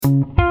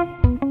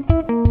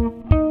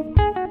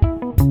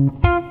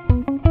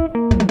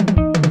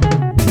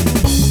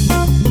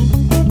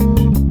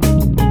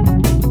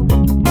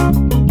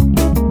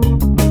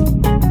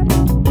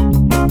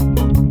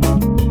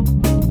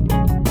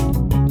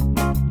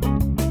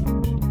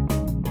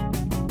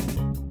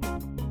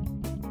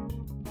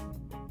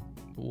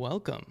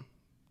welcome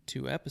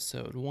to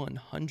episode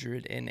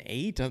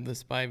 108 of the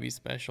Spivey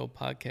Special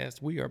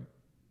podcast. We are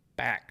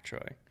back,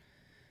 Troy.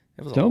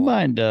 It was a Don't lot.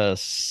 mind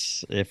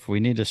us if we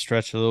need to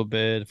stretch a little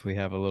bit, if we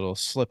have a little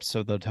slips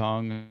of the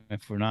tongue,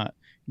 if we're not,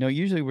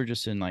 usually we're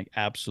just in like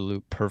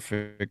absolute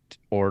perfect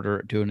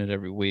order, doing it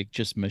every week,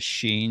 just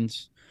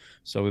machines.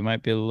 So we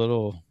might be a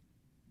little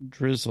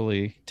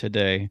drizzly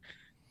today,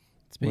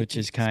 which Speaking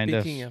is kind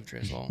of, speaking of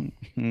drizzle,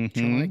 Troy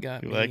you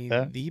got like me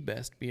that? the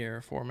best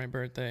beer for my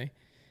birthday.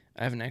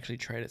 I haven't actually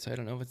tried it, so I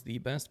don't know if it's the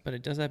best, but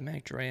it does have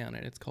Mac Dre on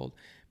it. It's called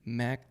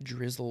Mac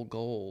Drizzle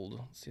Gold.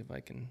 Let's see if I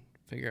can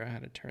figure out how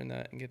to turn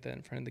that and get that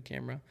in front of the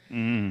camera.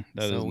 That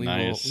So is we will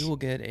nice.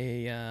 get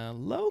a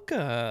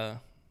Loca.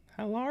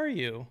 How are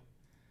you?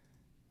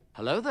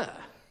 Hello there. So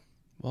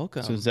is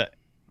Welcome. that,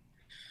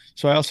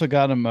 so I also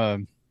got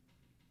him,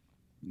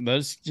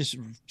 let's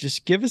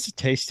just give us a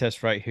taste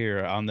test right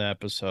here on the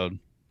episode.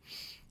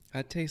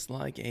 That tastes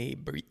like it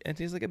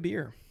tastes like a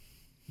beer.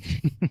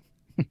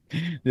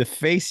 The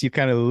face you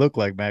kind of look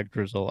like Mac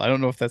Drizzle. I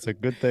don't know if that's a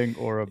good thing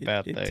or a It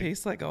bad it thing.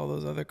 tastes like all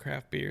those other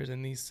craft beers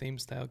in these same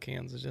style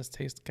cans. It just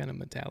tastes kind of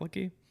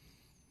metallic-y.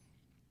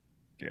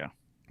 Yeah.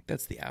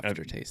 That's the Uh,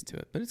 aftertaste to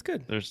it, but it's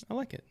good. there's I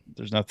like it.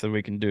 there's nothing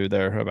we can do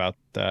there about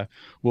that.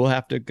 We'll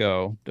have to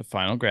go to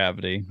Final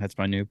Gravity. That's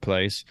my new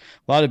place.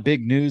 A lot of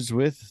big news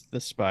with the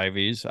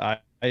Spivies.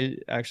 I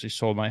actually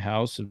sold my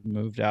house and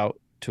moved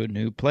out to a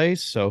new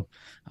place, so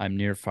I'm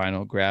near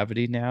Final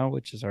Gravity now,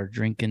 which is our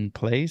drinking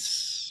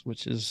place,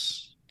 which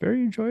is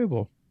very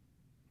enjoyable.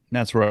 And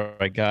that's where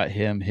I got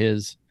him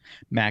his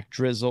Mac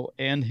Drizzle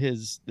and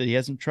his that he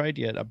hasn't tried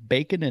yet, a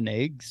bacon and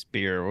eggs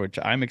beer, which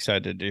I'm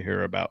excited to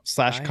hear about.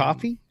 Slash I am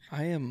coffee.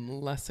 I am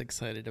less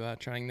excited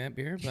about trying that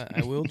beer, but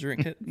I will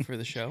drink it for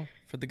the show,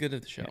 for the good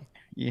of the show.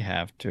 You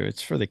have to.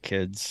 It's for the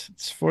kids.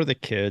 It's for the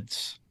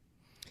kids.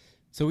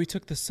 So we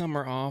took the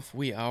summer off.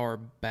 We are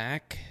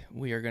back.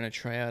 We are going to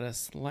try out a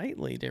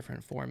slightly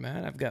different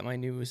format. I've got my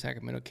new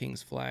Sacramento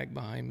Kings flag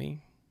behind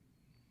me.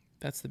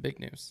 That's the big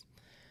news.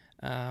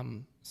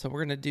 So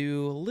we're going to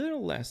do a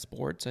little less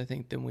sports, I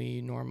think, than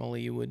we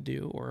normally would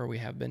do or we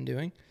have been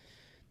doing.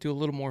 Do a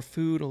little more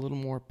food, a little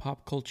more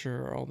pop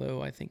culture,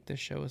 although I think this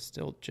show is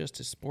still just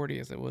as sporty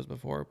as it was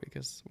before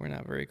because we're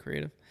not very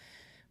creative.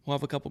 We'll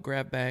have a couple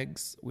grab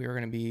bags. We are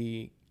going to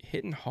be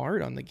hitting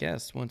hard on the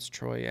guests once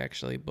Troy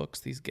actually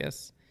books these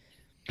guests.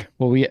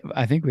 Well,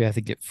 I think we have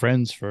to get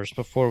friends first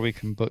before we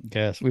can book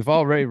guests. We've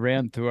already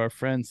ran through our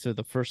friends to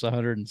the first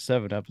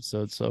 107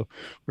 episodes, so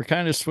we're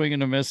kind of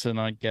swinging and missing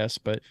on guests.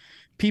 But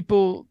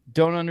people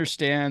don't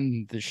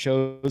understand the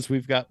shows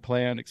we've got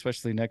planned,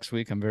 especially next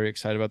week. I'm very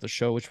excited about the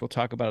show, which we'll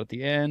talk about at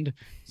the end.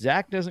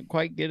 Zach doesn't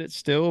quite get it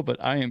still,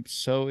 but I am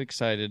so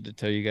excited to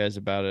tell you guys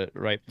about it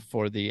right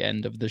before the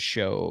end of the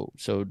show.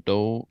 So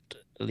don't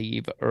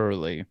leave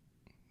early.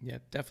 Yeah,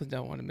 definitely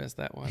don't want to miss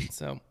that one.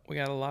 So we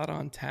got a lot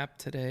on tap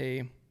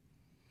today.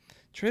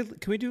 Trey,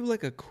 can we do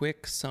like a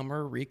quick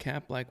summer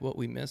recap, like what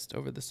we missed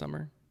over the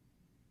summer?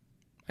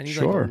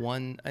 Sure.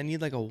 I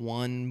need like a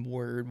one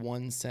word,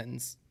 one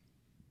sentence.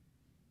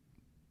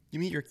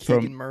 Give me your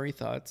Keegan From Murray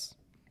thoughts.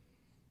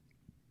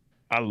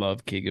 I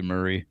love Keegan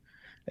Murray.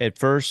 At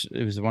first,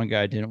 it was the one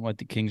guy I didn't want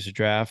the Kings to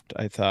draft.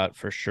 I thought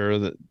for sure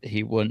that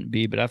he wouldn't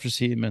be, but after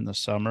seeing him in the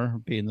summer,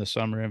 being the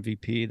summer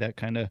MVP, that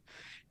kind of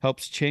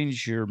helps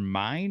change your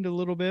mind a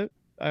little bit,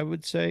 I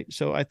would say.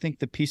 So I think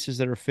the pieces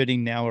that are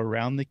fitting now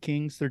around the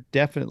Kings, they're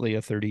definitely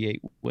a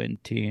 38 win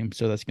team.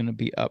 So that's going to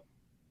be up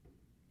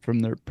from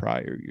their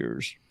prior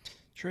years.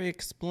 Trey,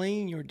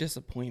 explain your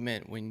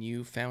disappointment when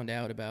you found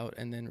out about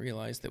and then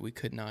realized that we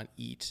could not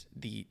eat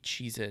the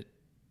Cheez-It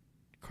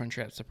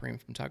Crunchwrap Supreme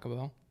from Taco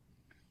Bell.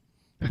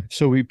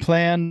 So we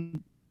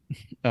plan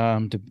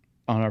to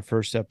on our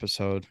first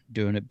episode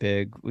doing it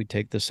big. We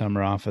take the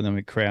summer off and then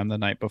we cram the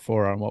night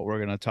before on what we're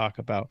going to talk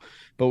about.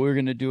 But we are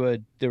going to do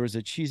there was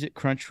a Cheez It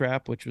Crunch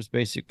Wrap, which was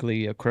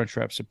basically a Crunch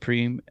Wrap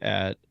Supreme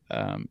at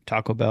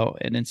Taco Bell,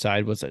 and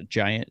inside was a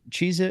giant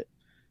Cheez It.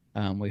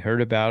 We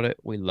heard about it,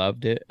 we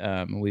loved it.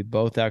 We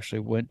both actually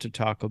went to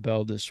Taco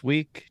Bell this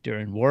week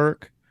during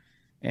work,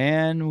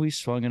 and we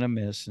swung and a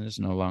miss, and it's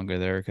no longer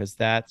there because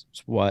that's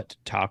what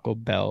Taco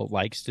Bell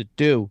likes to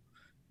do,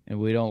 and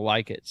we don't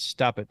like it.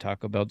 Stop it,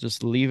 Taco Bell.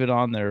 Just leave it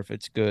on there if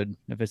it's good.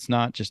 If it's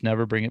not, just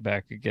never bring it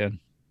back again.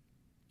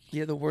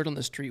 Yeah, the word on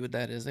the street with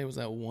that is there was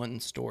that one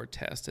store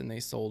test and they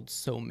sold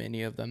so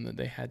many of them that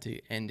they had to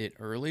end it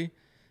early.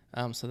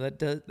 So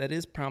that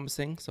is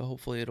promising. So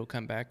hopefully it'll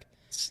come back.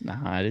 It's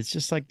not. It's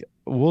just like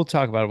we'll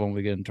talk about it when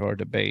we get into our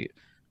debate.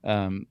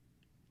 Um,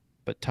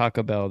 but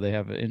Taco Bell, they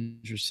have an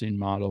interesting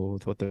model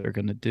with what they're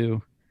going to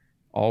do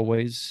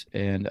always.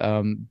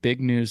 And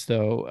big news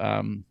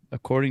though,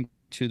 according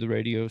to the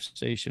radio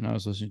station I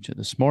was listening to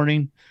this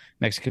morning,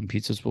 Mexican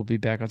pizzas will be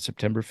back on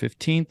September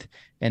 15th,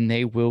 and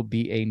they will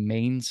be a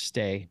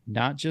mainstay,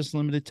 not just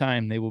limited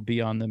time. They will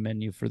be on the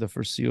menu for the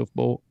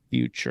foreseeable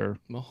future.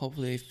 Well,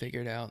 hopefully they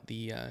figured out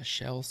the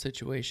shell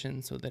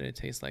situation so that it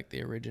tastes like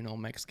the original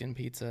Mexican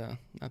pizza,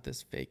 not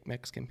this fake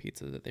Mexican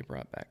pizza that they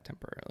brought back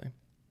temporarily.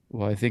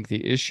 Well, I think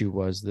the issue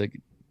was that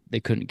they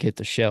couldn't get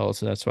the shell,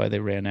 so that's why they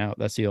ran out.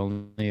 That's the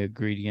only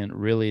ingredient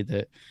really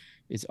that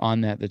is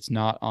on that's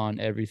not on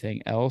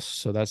everything else.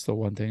 So that's the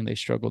one thing they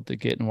struggled to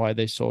get and why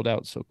they sold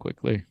out so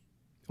quickly.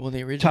 Well,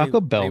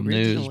 Taco they Bell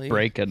news originally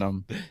breaking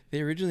them.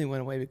 they originally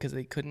went away because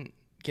they couldn't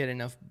get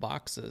enough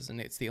boxes, and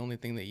it's the only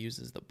thing that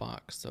uses the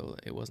box, so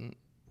it wasn't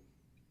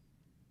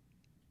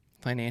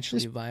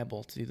financially Just,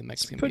 viable to do the just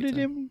Mexican put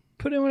pizza.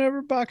 put in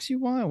whatever box you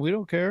want. We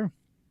don't care.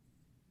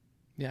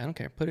 Yeah, I don't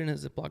care. Put it in a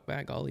Ziploc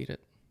bag. I'll eat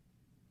it.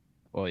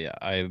 Well, yeah,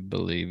 I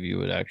believe you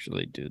would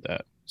actually do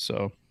that.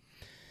 So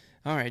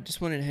All right,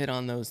 just wanted to hit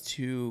on those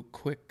two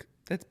quick.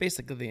 That's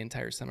basically the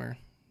entire summer.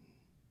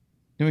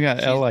 then we got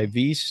Cheese.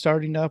 LIV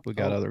starting up. We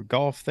got Oh, other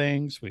golf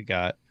things. We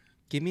got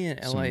give me an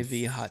some.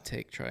 LIV hot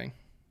take, Troy.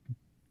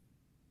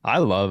 I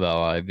love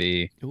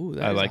LIV. Ooh,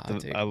 that I is a like hot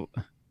take.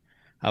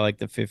 I like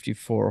the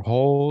 54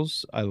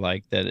 holes. I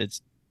like that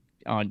it's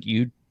on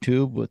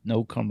YouTube with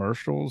no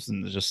commercials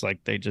and just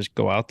like they just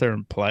go out there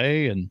and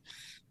play, and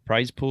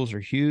prize pools are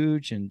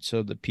huge. And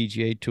so the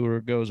PGA Tour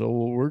goes, oh,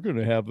 well, we're going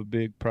to have a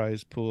big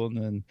prize pool. And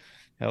then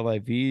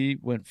LIV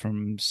went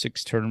from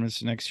 6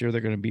 tournaments next year.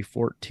 They're going to be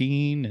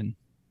 14. And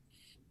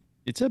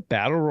it's a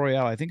battle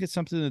royale. I think it's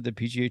something that the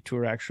PGA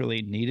Tour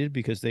actually needed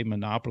because they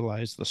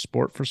monopolized the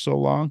sport for so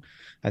long.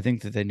 I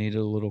think that they needed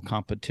a little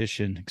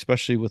competition,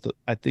 especially with.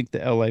 I think the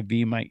LIV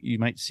you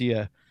might see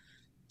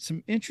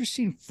some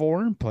interesting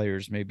foreign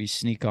players maybe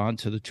sneak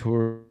onto the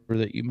tour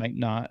that you might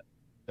not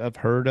have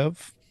heard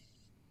of.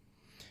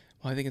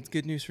 Well, I think it's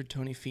good news for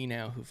Tony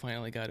Finau, who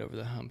finally got over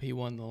the hump. He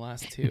won the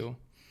last two.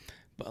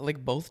 But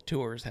like both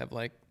tours have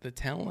like the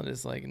talent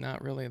is like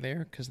not really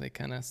there because they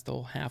kind of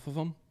stole half of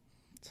them.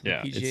 So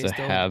Yeah, it's a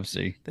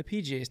halvesy. the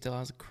PGA still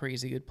has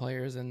crazy good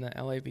players, and the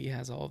LAV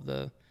has all of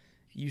the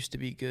used to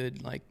be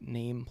good like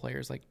name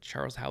players like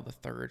Charles Howe the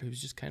Third,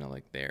 who's just kind of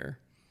like there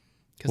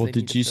because Well, they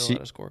need to fill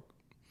out a score.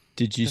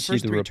 did you The see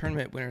first three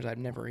tournament winners I've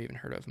never even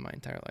heard of in my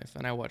entire life,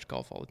 and I watch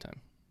golf all the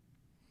time.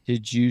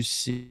 did you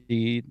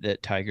see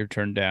that Tiger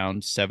turned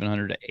down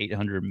 700 to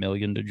 800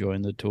 million to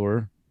join the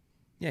tour?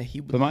 Yeah, he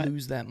would But my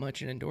lose that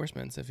much in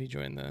endorsements if he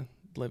joined the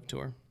Live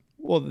Tour.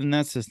 well, then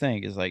that's the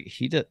thing is like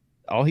he did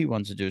all he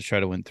wants to do is try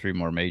to win 3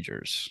 more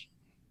majors.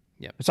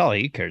 Yep. That's all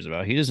he cares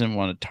about. He doesn't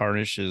want to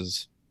tarnish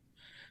his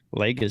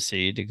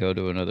legacy to go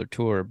to another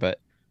tour. But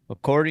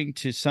according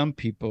to some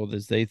people,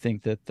 is they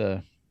think that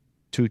the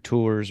two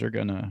tours are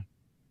gonna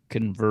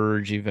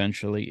converge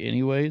eventually,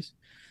 anyways.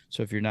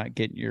 So if you're not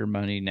getting your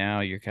money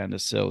now, you're kind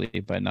of silly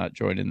by not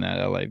joining that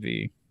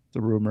LIV.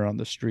 The rumor on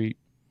the street.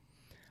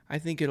 I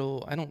think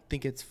it'll. I don't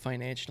think it's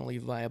financially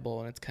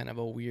viable, and it's kind of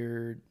a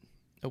weird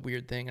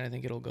thing. I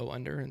think it'll go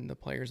under, and the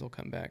players will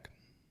come back.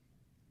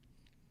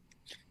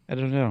 I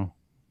don't know.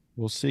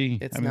 We'll see.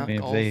 It's I mean, not if they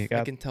golf. I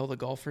got can tell the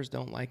golfers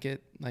don't like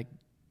it. Like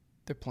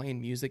they're playing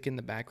music in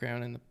the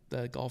background, and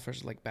the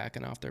golfers are like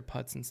backing off their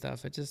putts and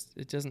stuff. It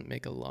doesn't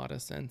make a lot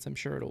of sense. I'm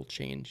sure it'll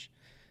change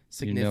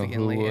you know who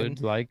significantly. And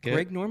would like it?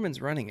 Greg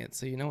Norman's running it,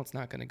 so you know it's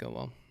not going to go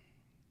well.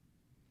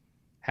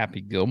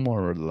 Happy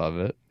Gilmore would love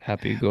it.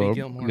 Happy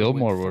Gilmore would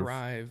Gilmore would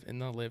thrive in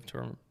the Live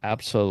Tour.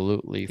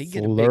 absolutely He'd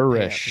get a big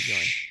payout to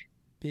join. flourish.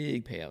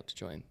 Big payout to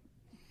join.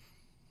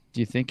 Do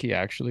you think he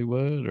actually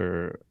would,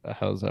 or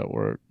how's that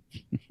work?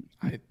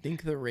 I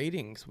think the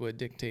ratings would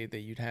dictate that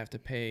you'd have to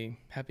pay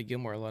Happy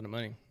Gilmore a lot of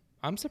money.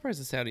 I'm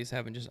surprised the Saudis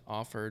haven't just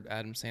offered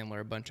Adam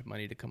Sandler a bunch of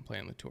money to come play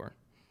on the tour.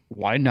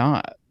 Why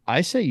not?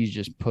 I say you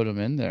just put him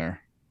in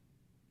there.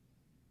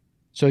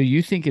 So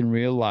you think in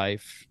real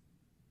life,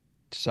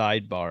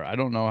 sidebar, I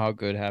don't know how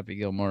good Happy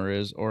Gilmore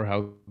is or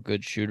how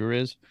good Shooter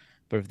is,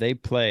 but if they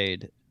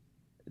played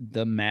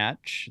the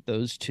match,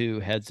 those two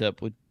heads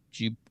up, would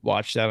you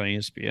watch that on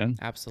ESPN?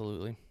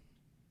 Absolutely.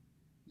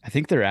 I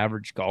think they're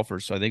average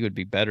golfers, so I think it would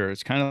be better.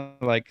 It's kind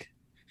of like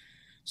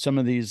some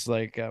of these,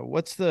 like,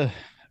 what's the,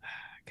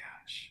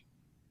 gosh,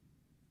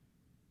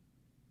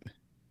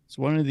 it's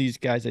one of these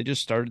guys. I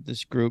just started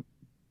this group.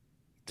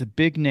 It's a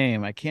big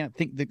name. I can't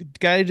think. The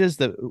guy does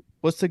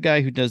what's the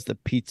guy who does the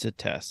pizza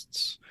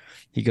tests?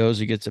 He goes,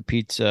 he gets a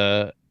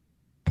pizza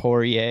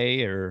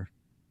Poirier, or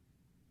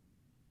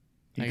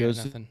he I got goes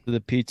to nothing. the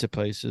pizza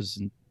places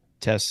and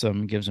tests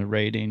them, gives them a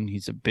rating.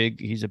 He's a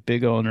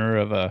big owner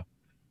of a,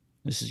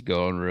 this is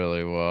going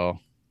really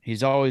well.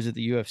 He's always at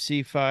the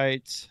UFC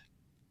fights.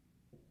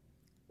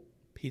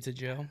 Pizza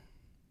Joe.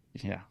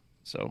 Yeah.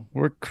 So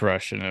we're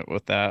crushing it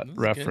with that This is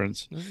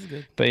reference. good. This is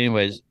good. But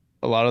anyways,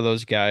 a lot of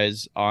those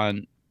guys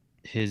on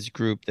his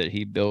group that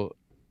he built,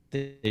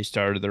 they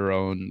started their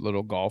own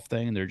little golf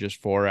thing. They're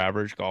just 4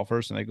 average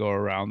golfers, and they go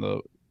around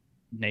the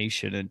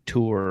nation and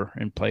tour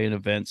and play in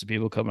events, and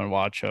people come and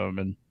watch them.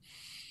 And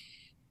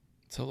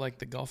So like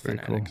the golf very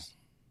fanatics.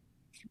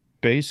 cool.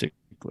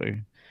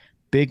 Basically,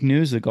 big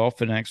news: the Golf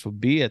Fanatics will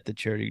be at the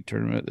charity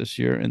tournament this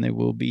year, and they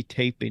will be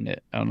taping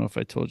it. I don't know if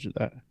I told you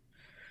that.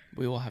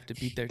 We will have to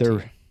beat their Their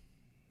team.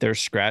 their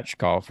scratch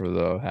golfer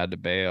though had to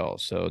bail,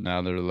 so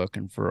now they're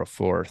looking for a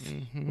fourth,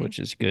 which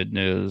is good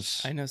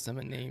news. I know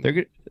someone named. They're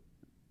good.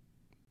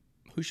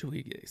 Who should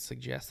we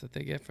suggest that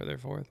they get for their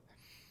fourth?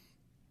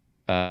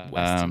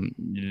 West.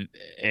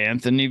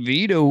 Anthony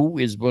Vito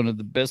is one of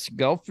the best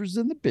golfers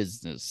in the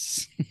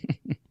business.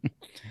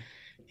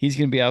 He's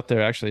going to be out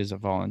there actually as a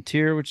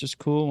volunteer, which is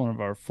cool. One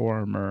of our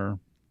former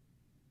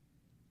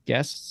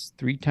guests,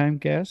 3-time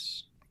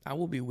guests. I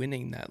will be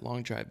winning that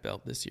long drive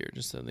belt this year,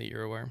 just so that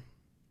you're aware.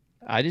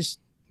 I just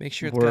make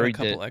sure it's got a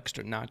couple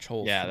extra notch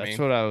holes. Yeah, for that's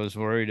me. what I was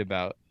worried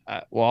about.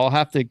 Well, I'll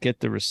have to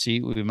get the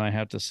receipt. We might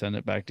have to send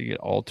it back to get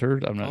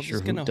altered. I'm not sure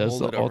who does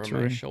the altering. I'm just gonna hold it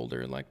over my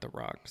shoulder like The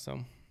Rock. So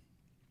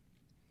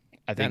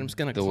I think Adam's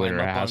gonna the climb winner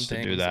up on has to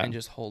do things that. and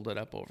just hold it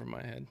up over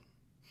my head.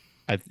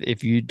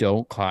 If you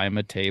don't climb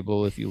a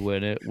table, if you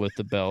win it with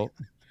the belt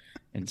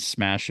and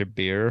smash a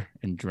beer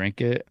and drink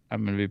it,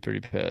 I'm gonna be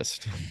pretty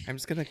pissed. I'm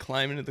just gonna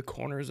climb into the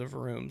corners of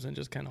rooms and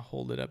just kind of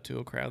hold it up to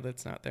a crowd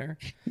that's not there.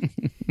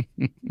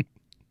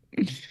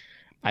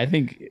 I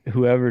think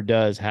whoever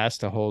does has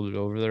to hold it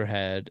over their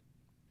head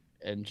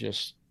and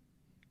just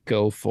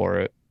go for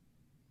it.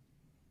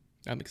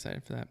 I'm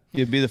excited for that.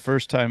 It'd be the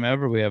first time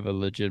ever we have a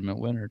legitimate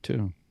winner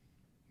too.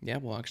 Yeah,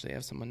 we'll actually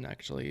have someone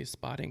actually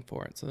spotting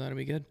for it, so that'll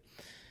be good.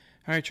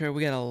 All right, Troy,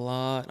 we got a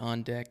lot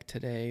on deck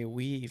today.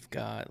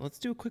 Let's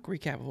do a quick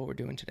recap of what we're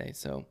doing today.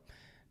 So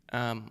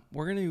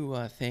we're going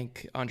to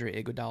thank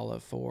Andre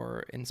Iguodala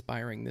for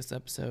inspiring this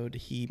episode.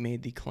 He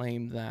made the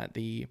claim that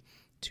the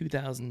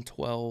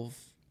 2012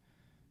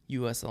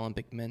 U.S.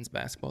 Olympic men's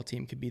basketball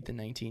team could beat the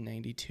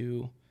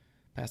 1992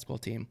 basketball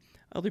team.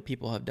 Other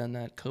people have done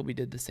that. Kobe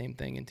did the same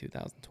thing in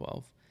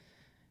 2012.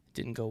 It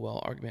didn't go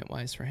well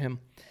argument-wise for him.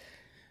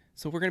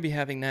 So we're going to be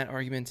having that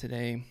argument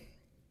today.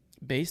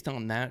 Based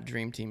on that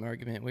Dream Team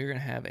argument, we're going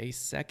to have a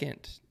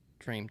second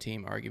Dream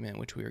Team argument,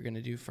 which we are going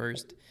to do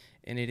first,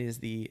 and it is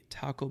the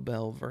Taco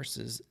Bell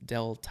versus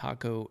Del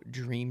Taco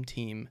Dream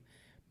Team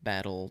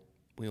battle.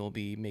 We will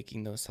be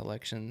making those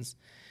selections.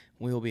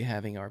 We will be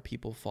having our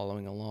people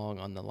following along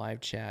on the live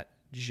chat,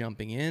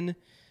 jumping in,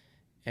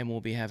 and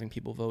we'll be having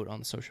people vote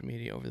on social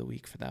media over the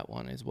week for that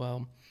one as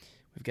well.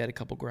 We've got a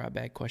couple grab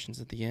bag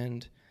questions at the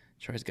end.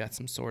 Troy's got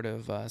some sort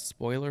of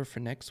spoiler for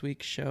next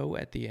week's show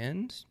at the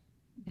end.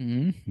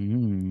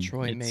 Mm-hmm.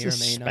 Troy may or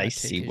may not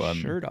take his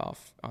shirt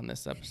off on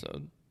this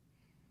episode.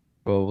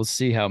 Well, we'll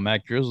see how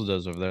Mac Drizzle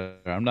does over there.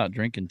 I'm not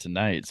drinking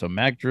tonight, so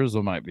Mac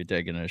Drizzle might be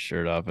taking his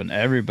shirt off, and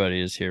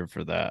everybody is here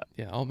for that.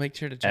 Yeah, I'll make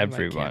sure to turn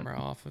my camera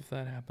off if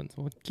that happens.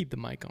 We'll keep the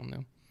mic on,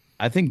 though.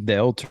 I think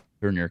they'll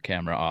turn your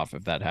camera off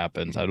if that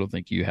happens. I don't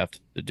think you have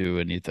to do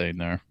anything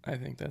there. I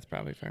think that's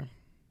probably fair.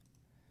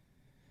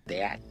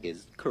 That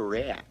is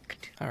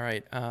correct. All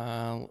right.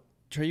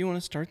 Trey, you want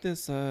to start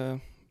this?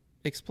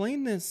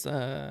 Explain this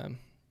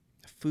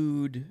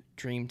food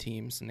dream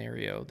team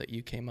scenario that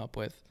you came up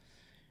with.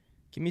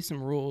 Give me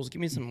some rules. Give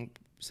me some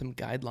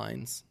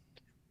guidelines.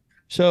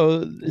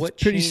 So it's what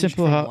pretty changed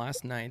simple. From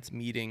last night's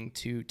meeting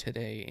to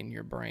today in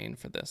your brain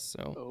for this?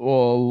 So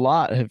well, a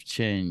lot have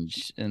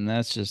changed, and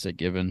that's just a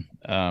given.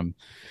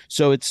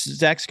 So it's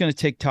Zach's going to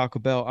take Taco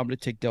Bell. I'm going to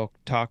take Del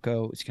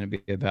Taco. It's going to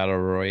be a battle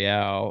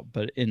royale,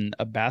 but in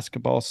a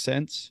basketball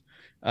sense.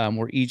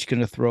 We're each going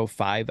to throw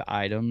 5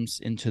 items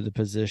into the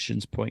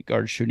positions: point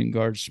guard, shooting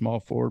guard, small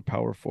forward,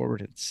 power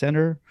forward, and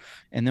center.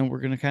 And then we're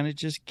going to kind of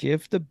just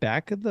give the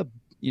back of the,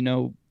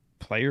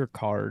 player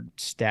card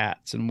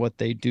stats and what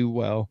they do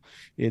well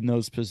in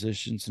those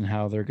positions and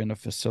how they're going to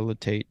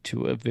facilitate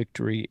to a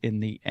victory in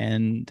the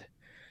end.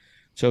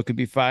 So it could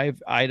be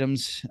 5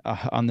 items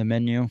on the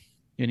menu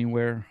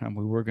anywhere.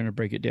 We were going to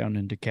break it down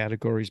into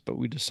categories, but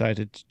we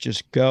decided to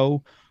just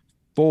go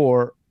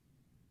for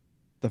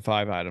the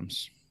 5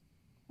 items.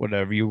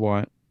 Whatever you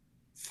want,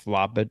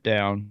 flop it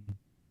down,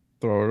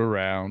 throw it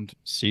around,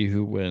 see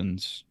who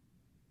wins.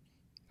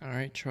 All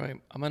right, Troy,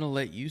 I'm going to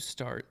let you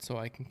start so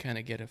I can kind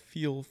of get a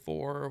feel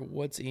for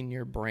what's in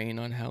your brain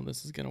on how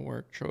this is going to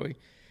work. Troy,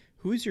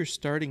 who's your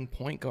starting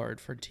point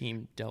guard for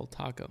Team Del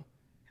Taco?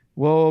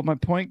 Well, my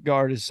point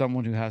guard is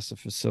someone who has to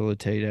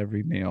facilitate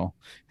every meal,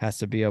 has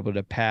to be able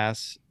to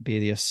pass, be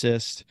the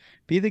assist,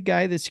 be the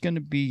guy that's going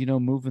to be,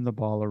 moving the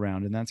ball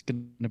around, and that's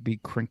going to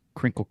be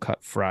crinkle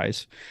cut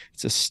fries.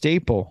 It's a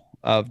staple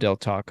of Del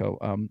Taco.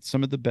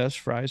 Some of the best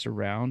fries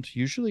around,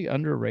 usually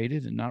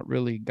underrated and not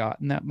really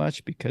gotten that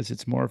much because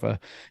it's more of a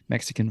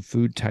Mexican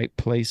food type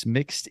place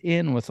mixed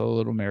in with a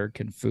little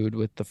American food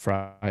with the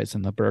fries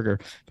and the burger.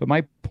 But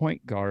my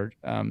point guard,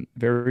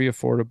 very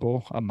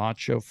affordable, a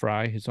macho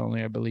fry is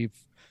only,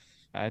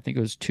 I think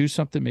it was $2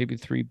 something, maybe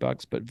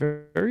 $3, but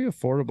very, very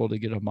affordable to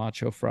get a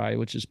macho fry,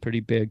 which is pretty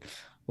big,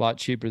 a lot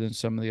cheaper than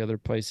some of the other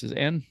places.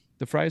 And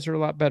the fries are a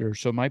lot better.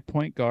 So my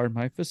point guard,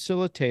 my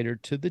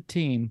facilitator to the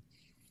team,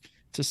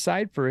 it's a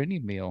side for any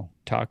meal,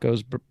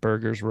 tacos,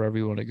 burgers, wherever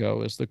you want to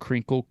go, is the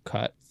crinkle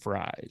cut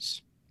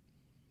fries.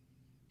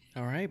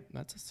 All right.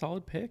 That's a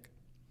solid pick.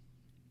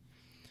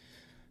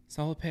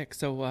 Solid pick.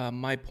 So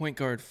my point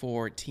guard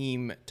for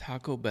Team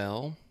Taco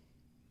Bell,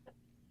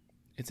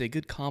 it's a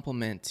good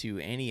complement to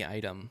any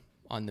item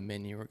on the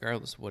menu,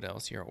 regardless of what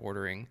else you're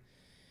ordering.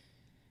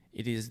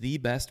 It is the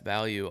best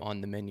value on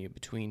the menu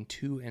between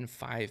 2 and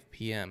 5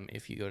 p.m.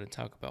 if you go to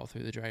Taco Bell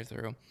through the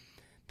drive-thru.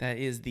 That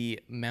is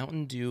the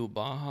Mountain Dew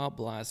Baja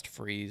Blast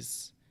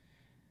Freeze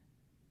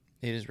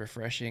It is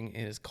refreshing.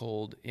 It is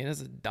cold. It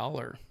is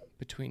 $1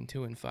 between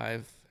 2 and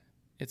 5.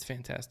 It's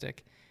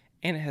fantastic.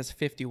 And it has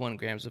 51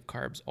 grams of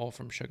carbs, all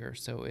from sugar.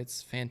 So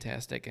it's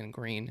fantastic and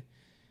green.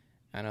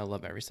 And I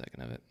love every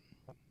second of it.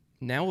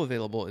 Now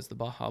available is the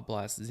Baja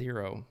Blast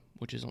Zero,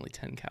 which is only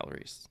 10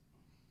 calories.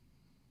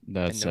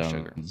 That and no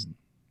sugar.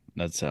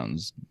 That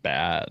sounds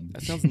bad.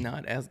 That sounds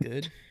not as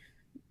good.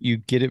 You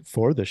get it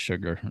for the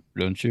sugar,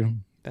 don't you?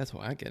 That's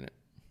why I get it.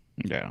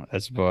 Yeah,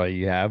 that's why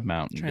you have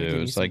Mountain Trying to Dew. give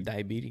me It's some like,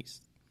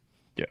 diabetes.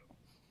 yeah.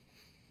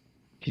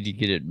 Could you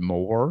get it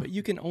more? But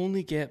you can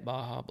only get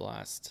Baja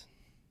Blast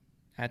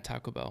at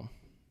Taco Bell.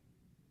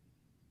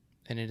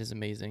 And it is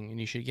amazing. And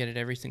you should get it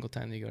every single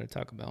time that you go to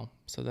Taco Bell.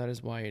 So that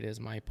is why it is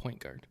my point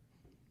guard.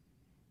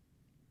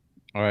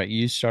 All right,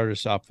 you start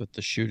us off with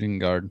the shooting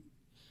guard.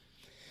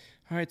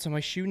 All right, so my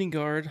shooting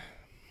guard,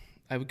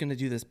 I was going to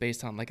do this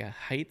based on like a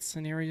height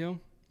scenario.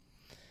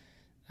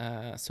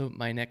 So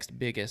my next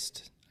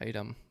biggest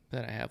item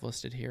that I have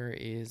listed here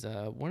is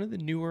one of the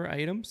newer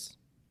items.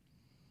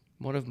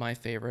 One of my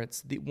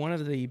favorites. One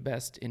of the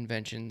best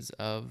inventions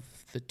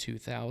of the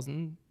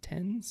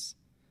 2010s.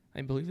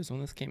 I believe is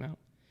when this came out.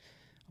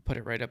 I'll put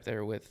it right up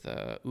there with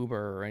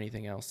Uber or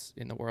anything else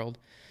in the world.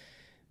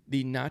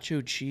 The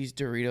nacho cheese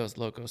Doritos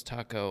Locos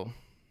Taco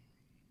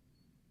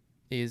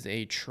is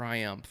a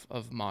triumph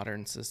of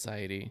modern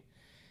society.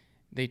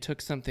 They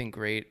took something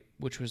great,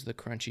 which was the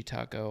crunchy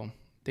taco.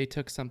 They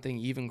took something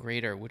even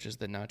greater, which is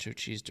the nacho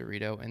cheese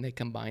Dorito, and they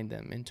combined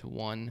them into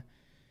one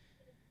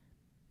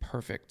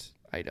perfect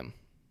item.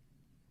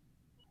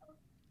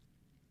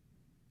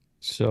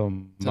 So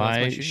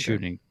my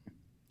shooting guard.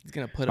 He's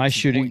gonna put up my some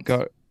shooting points.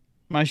 guard.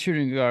 My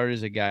shooting guard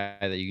is a guy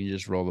that you can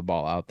just roll the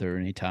ball out there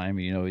anytime.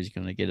 You know he's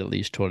going to get at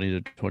least 20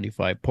 to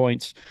 25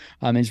 points.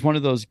 He's one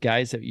of those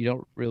guys that you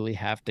don't really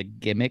have to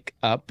gimmick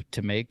up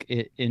to make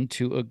it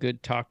into a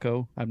good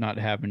taco. I'm not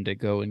having to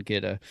go and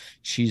get a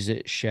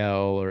Cheez-It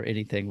shell or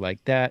anything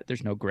like that.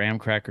 There's no graham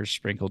crackers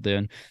sprinkled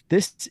in.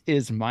 This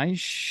is my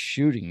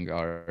shooting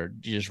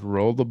guard. You just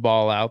roll the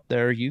ball out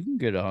there. You can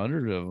get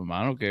 100 of them.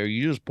 I don't care.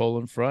 You just pull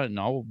in front and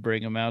I'll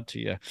bring them out to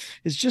you.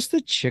 It's just the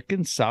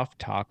chicken soft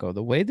taco.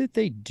 The way that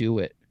they do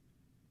it.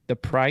 The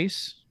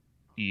price,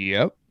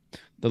 yep.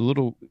 The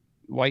little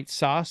white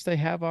sauce they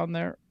have on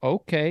there,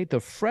 okay. The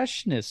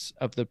freshness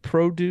of the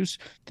produce,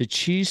 the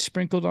cheese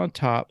sprinkled on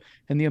top,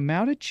 and the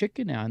amount of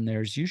chicken on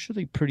there is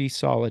usually pretty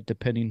solid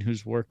depending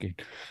who's working.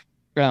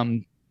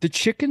 The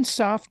chicken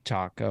soft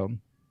taco,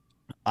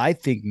 I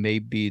think may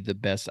be the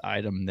best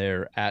item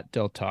there at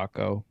Del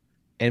Taco,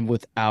 and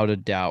without a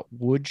doubt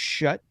would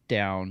shut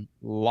down,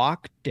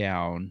 lock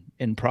down,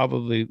 and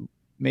probably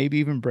maybe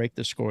even break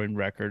the scoring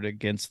record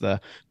against the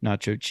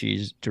nacho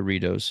cheese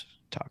Doritos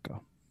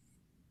taco.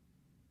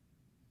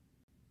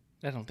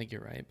 I don't think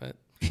you're right, but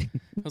it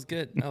was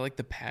good. I like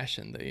the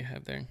passion that you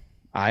have there.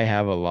 I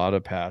have a lot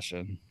of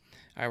passion.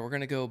 All right, we're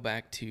going to go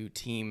back to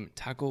Team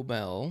Taco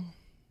Bell.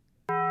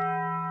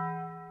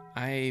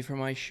 For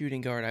my shooting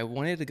guard, I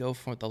wanted to go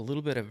for a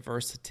little bit of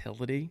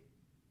versatility.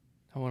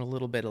 I want a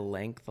little bit of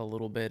length, a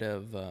little bit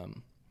of...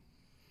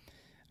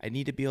 I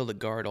need to be able to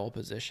guard all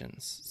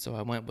positions. So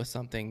I went with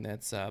something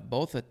that's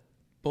both a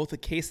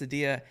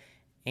quesadilla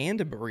and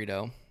a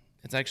burrito.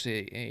 It's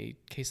actually a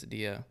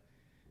quesadilla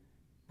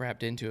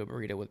wrapped into a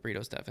burrito with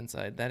burrito stuff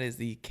inside. That is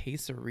the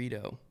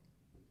quesarito.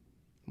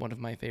 One of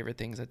my favorite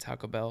things at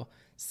Taco Bell.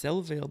 Still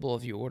available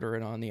if you order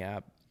it on the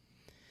app.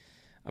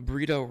 A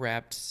burrito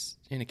wrapped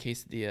in a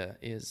quesadilla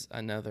is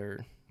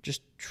another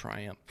just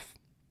triumph.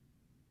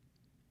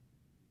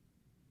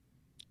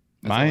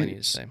 That's all I need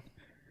to say.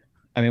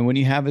 I mean, when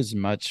you have as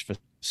much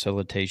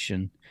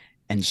facilitation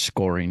and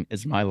scoring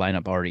as my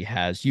lineup already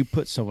has, you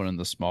put someone in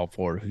the small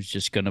forward who's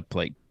just going to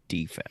play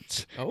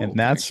defense. And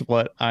that's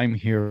what I'm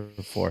here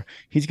for.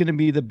 He's going to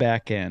be the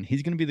back end.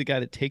 He's going to be the guy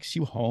that takes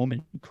you home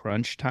in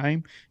crunch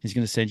time. He's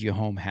going to send you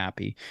home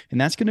happy. And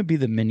that's going to be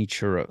the mini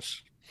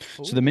churros.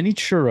 Ooh. So the mini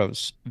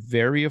churros,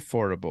 very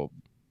affordable,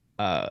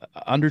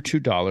 under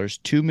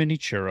 $2, 2 mini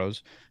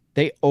churros.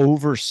 They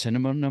over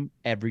cinnamon them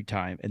every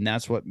time, and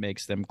that's what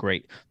makes them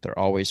great. They're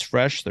always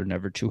fresh. They're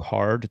never too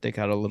hard. They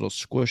got a little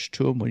squish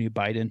to them when you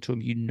bite into them.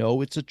 You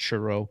know it's a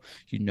churro.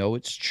 You know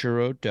it's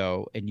churro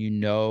dough, and you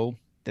know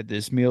that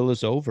this meal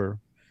is over,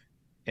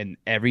 and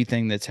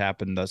everything that's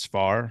happened thus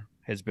far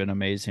has been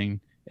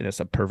amazing, and it's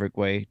a perfect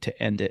way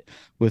to end it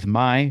with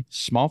my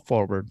small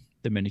forward,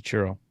 the mini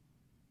churro.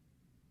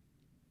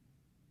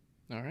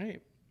 All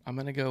right. I'm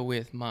going to go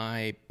with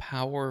my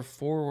power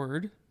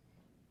forward.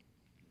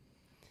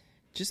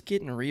 Just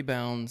getting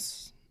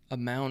rebounds, a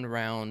mound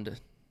round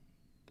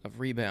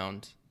of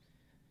rebound.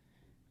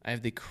 I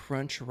have the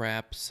Crunch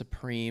Wrap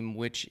Supreme,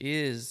 which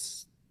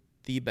is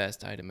the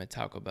best item at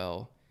Taco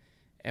Bell.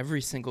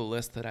 Every single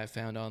list that I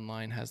found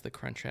online has the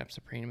Crunch Wrap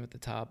Supreme at the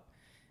top.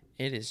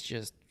 It is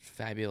just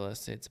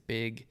fabulous. It's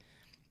big.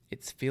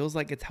 It feels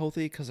like it's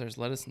healthy because there's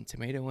lettuce and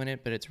tomato in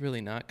it, but it's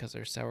really not because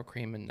there's sour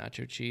cream and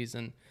nacho cheese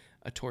and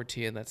a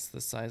tortilla that's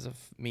the size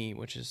of me,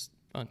 which is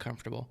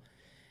uncomfortable.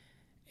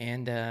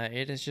 And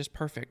it is just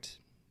perfect.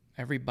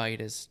 Every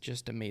bite is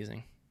just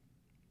amazing.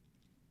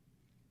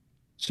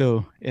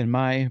 So in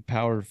my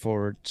power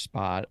forward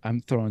spot,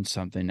 I'm throwing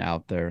something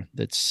out there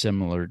that's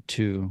similar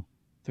to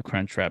the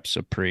Crunchwrap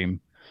Supreme,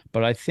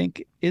 but I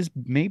think is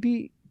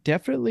maybe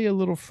definitely a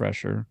little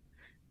fresher,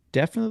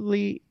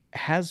 definitely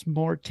has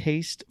more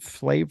taste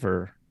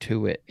flavor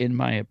to it, in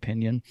my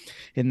opinion.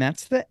 And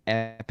that's the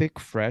Epic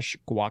Fresh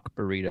Guac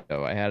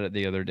Burrito. I had it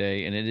the other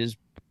day, and it is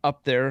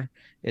up there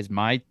as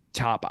my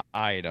top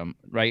item,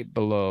 right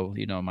below,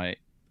 my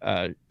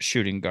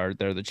shooting guard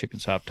there, the chicken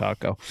soft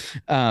taco.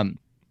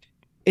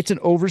 It's an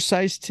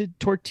oversized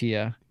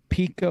tortilla,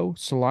 pico,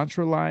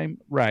 cilantro lime,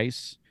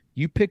 rice.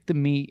 You pick the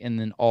meat and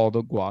then all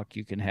the guac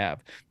you can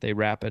have. They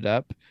wrap it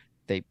up,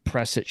 they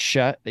press it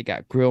shut. They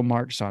got grill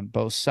marks on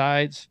both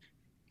sides.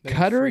 Like a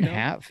Cut her in Frito?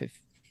 half, if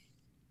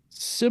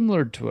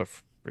similar to a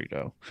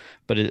Frito,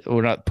 but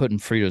we're not putting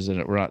Fritos in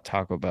it. We're not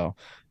Taco Bell.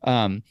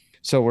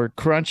 So we're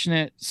crunching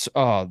it.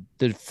 Oh,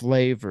 the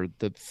flavor,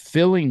 the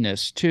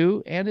fillingness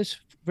too, and it's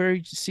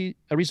very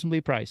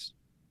reasonably priced.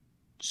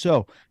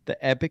 So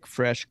the Epic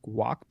Fresh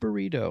Guac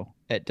Burrito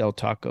at Del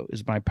Taco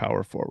is my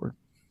power forward.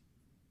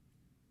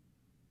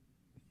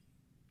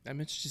 I'm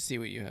interested to see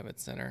what you have at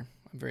center.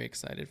 I'm very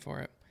excited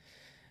for it.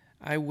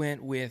 I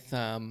went with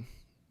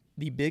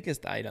the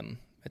biggest item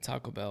at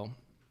Taco Bell,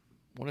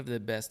 one of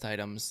the best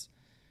items.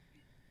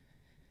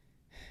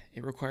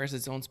 It requires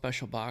its own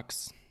special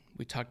box.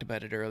 We talked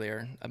about it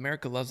earlier.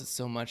 America loves it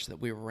so much that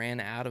we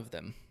ran out of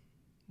them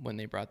when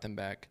they brought them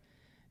back.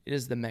 It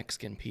is the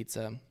Mexican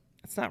pizza.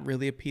 It's not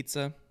really a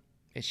pizza.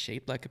 It's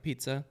shaped like a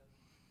pizza.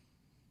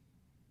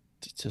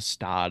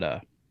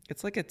 Tostada.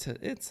 It's like it's a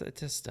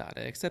tostada,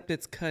 except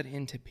it's cut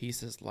into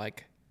pieces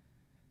like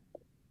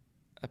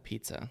a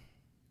pizza.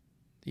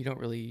 You don't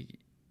really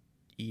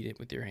eat it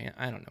with your hand.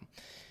 I don't know.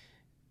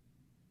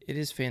 It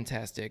is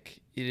fantastic.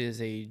 It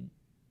is a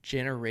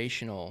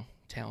generational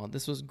talent.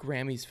 This was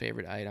Grammy's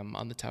favorite item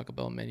on the Taco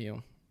Bell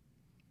menu.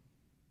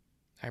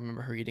 I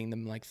remember her eating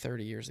them like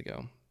 30 years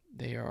ago.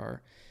 They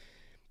are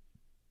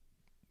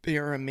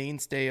a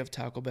mainstay of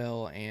Taco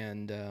Bell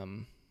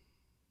and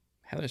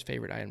Heather's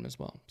favorite item as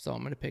well. So I'm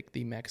going to pick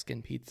the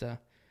Mexican pizza,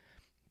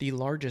 the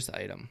largest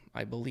item,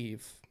 I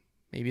believe.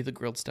 Maybe the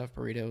grilled stuffed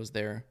burrito is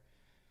there,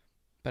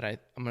 but I'm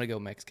going to go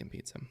Mexican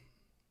pizza.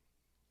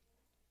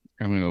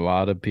 I mean, a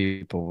lot of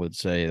people would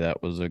say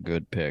that was a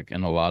good pick,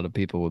 and a lot of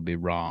people would be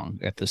wrong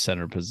at the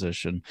center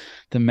position.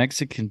 The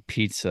Mexican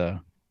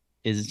pizza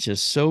is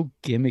just so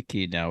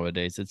gimmicky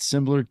nowadays. It's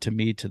similar to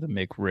me to the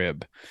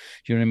McRib.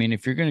 You know what I mean?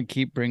 If you're going to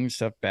keep bringing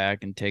stuff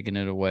back and taking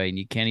it away and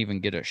you can't even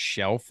get a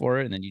shell for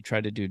it, and then you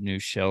try to do new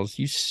shells,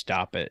 you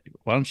stop it.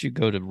 Why don't you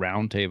go to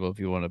Round Table if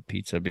you want a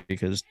pizza?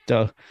 Because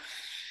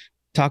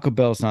Taco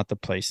Bell's not the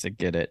place to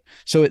get it.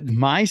 So at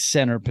my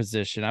center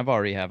position, I've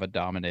already have a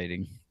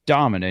dominating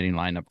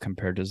lineup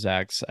compared to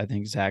Zach's. I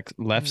think Zach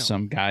left No.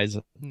 some guys.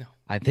 No.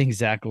 I think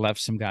Zach left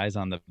some guys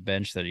on the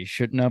bench that he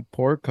shouldn't have.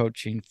 Poor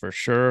coaching for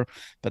sure,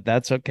 but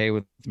that's okay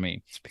with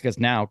me because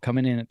now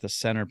coming in at the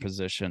center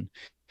position,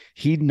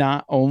 he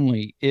not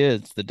only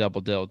is the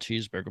double Del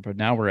cheeseburger, but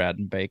now we're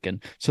adding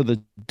bacon. So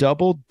the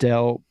double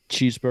Del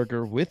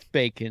cheeseburger with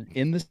bacon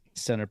in the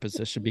center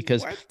position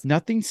because What?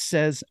 nothing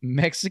says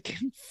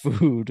Mexican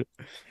food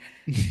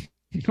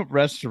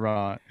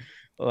restaurant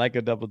like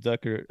a double Del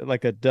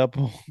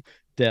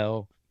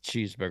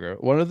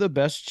cheeseburger. One of the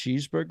best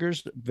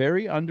cheeseburgers,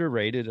 very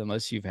underrated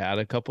unless you've had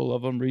a couple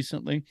of them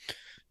recently.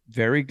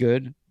 Very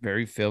good,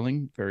 very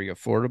filling, very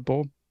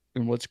affordable.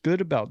 And what's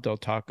good about Del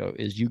Taco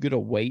is you get to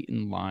wait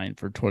in line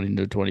for 20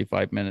 to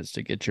 25 minutes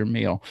to get your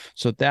meal.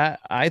 So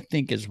that I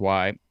think is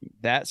why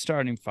that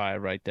starting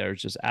five right there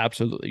is just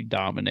absolutely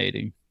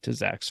dominating to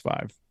Zach's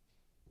five.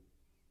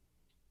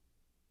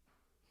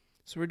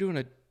 So we're doing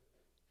a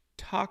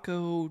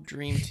taco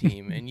dream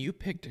team, and you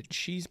picked a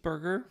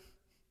cheeseburger.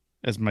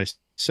 As my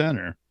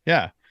center.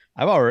 Yeah.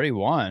 I've already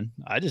won.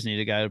 I just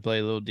need a guy to play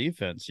a little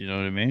defense. You know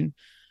what I mean?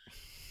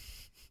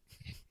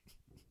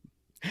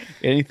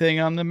 Anything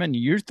on the menu?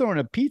 You're throwing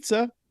a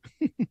pizza.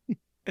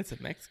 It's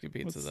a Mexican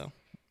pizza, though.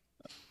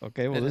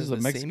 Okay, well, It this has is a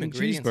the same Mexican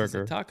ingredients as a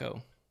cheeseburger.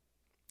 taco.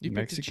 You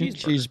picked a Mexican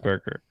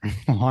cheeseburger.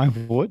 cheeseburger. Why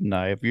wouldn't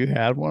I? Have you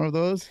had one of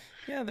those?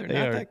 Yeah, they're They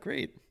not are. that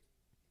great.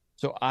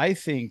 So I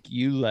think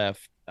you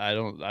left. I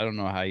don't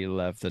know how you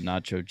left the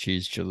nacho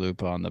cheese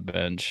chalupa on the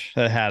bench.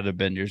 That had to have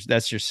been yours.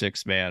 That's your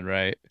sixth man,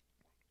 right?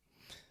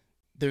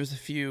 There's a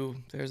few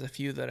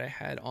that I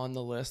had on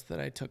the list that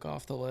I took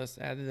off the list,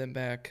 added them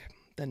back.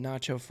 The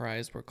nacho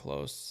fries were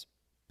close.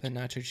 The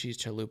nacho cheese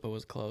chalupa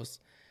was close.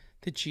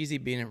 The cheesy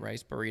bean and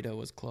rice burrito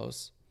was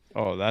close.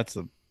 Oh, that's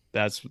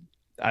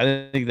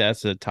I think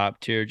that's the top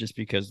tier just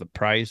because the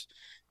price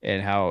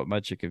and how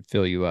much it can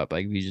fill you up.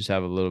 Like if you just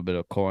have a little bit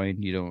of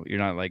coin, you're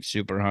not like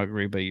super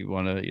hungry, but you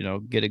want to,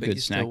 get a But you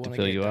good still snack to want to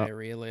fill get you up.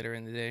 diarrhea later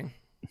in the day.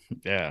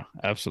 Yeah,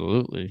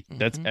 absolutely.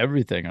 That's Mhm.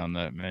 everything on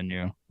that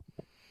menu.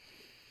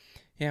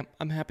 Yeah,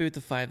 I'm happy with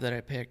the 5 that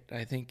I picked.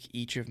 I think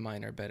each of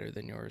mine are better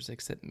than yours,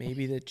 except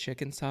maybe the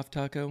chicken soft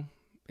taco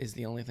is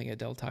the only thing at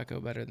Del Taco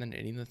better than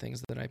any of the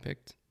things that I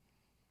picked.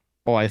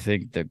 Oh, I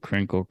think the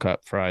crinkle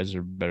cut fries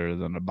are better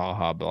than the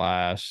Baja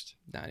Blast.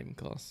 Not even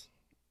close.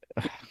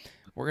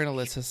 We're gonna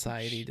let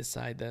society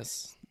decide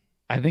this.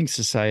 I think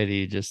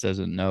society just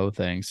doesn't know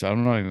things, so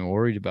I'm not even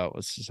worried about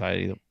what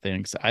society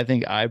thinks. I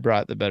think I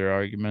brought the better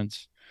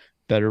arguments,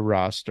 better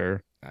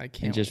roster, I and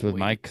can't just with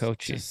my wait to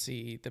coaching.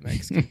 see the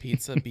Mexican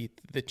pizza beat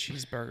the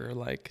cheeseburger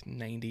like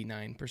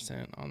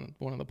 99% on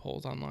one of the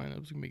polls online. It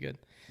was gonna be good.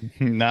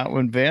 Not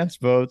when Vance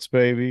votes,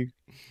 baby.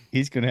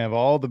 He's gonna have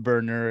all the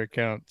burner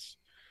accounts.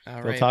 All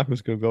Del right.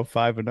 Taco's gonna go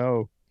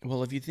 5-0.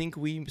 Well, if you think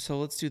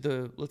let's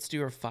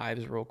do our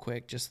fives real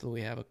quick, just so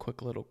we have a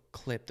quick little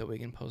clip that we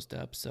can post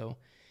up. So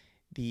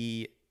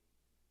the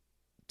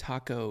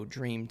Taco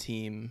Dream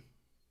Team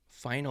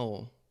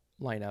final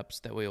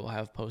lineups that we will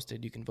have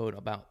posted, you can vote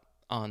about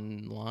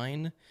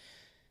online.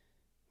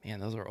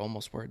 Man, those are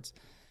almost words.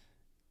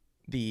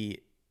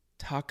 The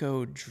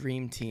Taco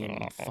Dream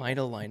Team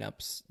final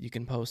lineups, you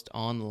can post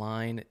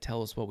online.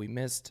 Tell us what we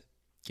missed.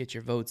 Get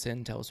your votes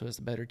in. Tell us who has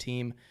the better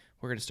team.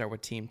 We're going to start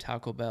with Team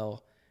Taco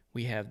Bell.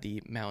 We have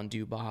the Mountain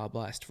Dew Baja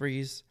Blast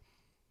Freeze,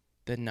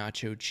 the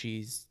Nacho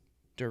Cheese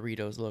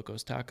Doritos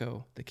Locos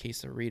Taco, the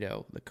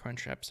Quesarito, the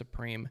Crunchwrap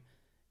Supreme,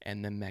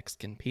 and the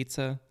Mexican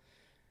Pizza.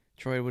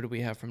 Troy, what do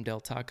we have from Del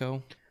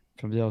Taco?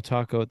 From Del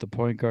Taco at the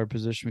point guard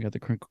position, we got the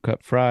crinkle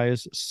cut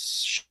fries.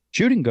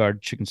 Shooting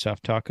guard, chicken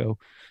soft taco.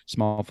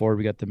 Small forward,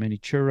 we got the mini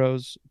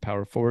churros.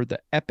 Power forward, the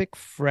epic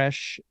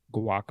fresh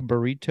guac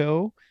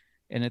burrito.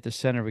 And at the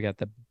center, we got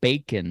the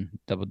bacon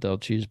double Del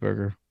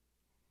cheeseburger.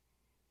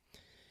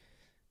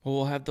 Well,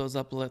 we'll have those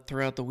up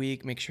throughout the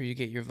week. Make sure you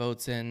get your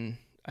votes in.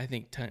 I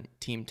think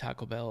Team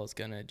Taco Bell is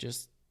going to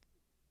just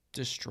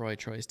destroy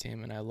Troy's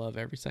team, and I love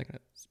every second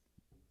of this.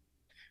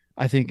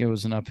 I think it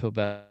was an uphill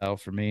battle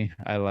for me.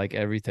 I like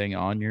everything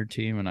on your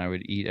team, and I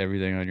would eat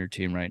everything on your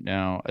team right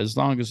now, as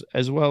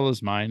well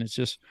as mine. It's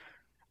just,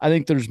 I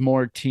think there's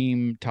more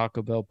Team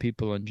Taco Bell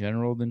people in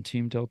general than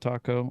Team Del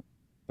Taco,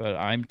 but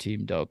I'm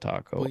Team Del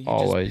Taco Well, you just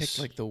picked always.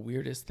 like the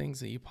weirdest things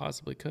that you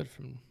possibly could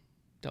from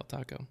Del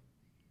Taco.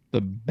 The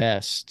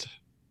best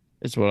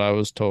is what I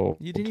was told,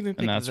 You didn't even and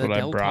pick that's the what I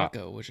Del brought.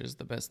 Taco, which is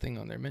the best thing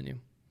on their menu.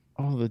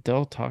 Oh, the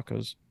Del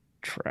Taco's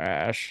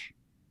trash.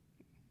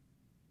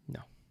 No.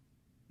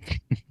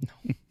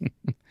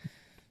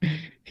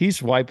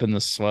 He's wiping the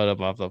sweat up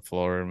off the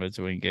floor in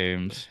between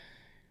games.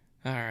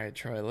 All right,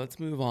 Troy, let's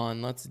move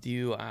on. Let's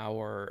do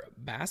our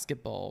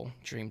basketball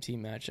Dream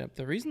Team matchup.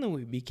 The reason that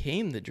we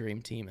became the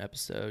Dream Team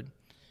episode,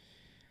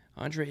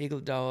 Andre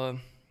Iguodala,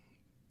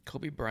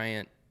 Kobe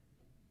Bryant,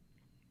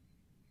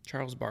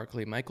 Charles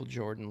Barkley, Michael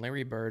Jordan,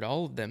 Larry Bird,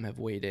 all of them have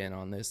weighed in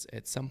on this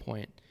at some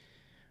point.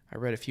 I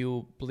read a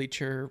few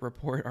Bleacher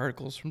Report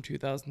articles from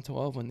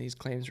 2012 when these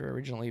claims were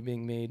originally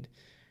being made,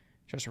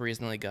 just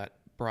recently got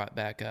brought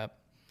back up.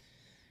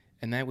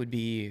 And that would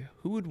be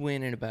who would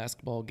win in a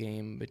basketball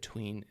game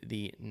between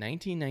the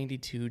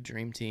 1992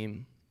 Dream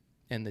Team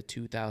and the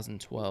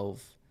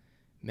 2012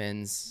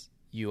 men's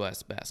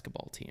U.S.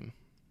 basketball team.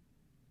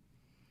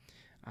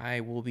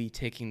 I will be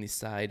taking the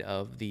side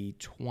of the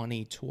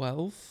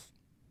 2012.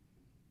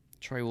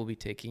 Troy will be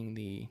taking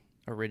the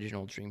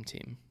original Dream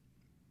Team.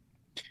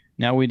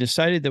 Now, we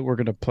decided that we're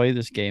going to play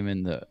this game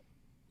in the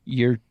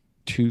year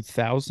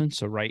 2000,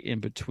 so right in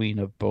between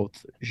of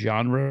both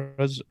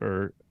genres,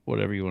 or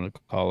whatever you want to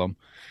call them.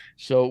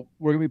 So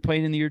we're going to be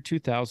playing in the year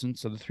 2000,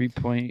 so the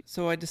 3-point.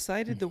 So I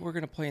decided that we're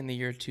going to play in the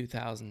year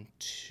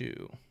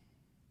 2002,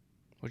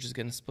 which is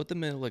going to split the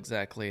middle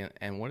exactly,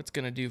 and what it's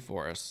going to do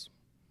for us.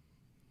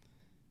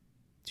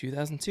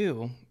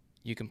 2002,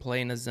 you can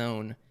play in a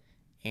zone,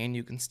 and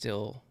you can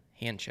still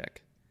hand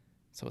check.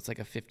 So it's like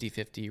a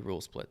 50-50 rule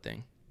split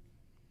thing.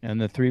 And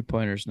the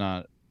 3-pointer's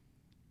not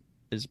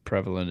as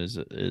prevalent as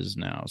it is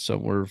now, so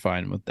we're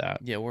fine with that.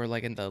 Yeah, we're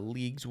like in the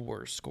league's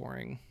worst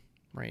scoring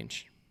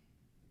range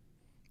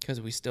because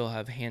we still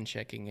have hand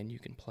checking and you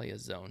can play a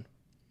zone.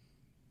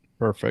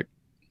 Perfect.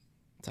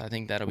 So I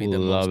think that'll be the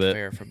most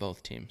fair for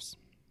both teams.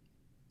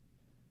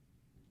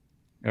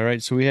 All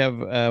right, so we have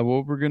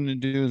what we're going to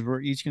do is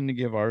we're each going to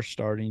give our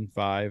starting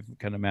five,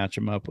 kind of match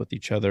them up with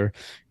each other. And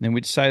then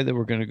we decided that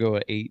we're going to go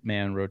an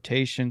 8-man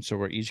rotation. So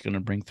we're each going to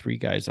bring 3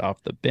 guys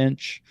off the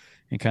bench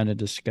and kind of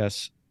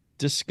discuss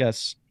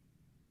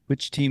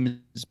which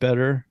team is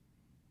better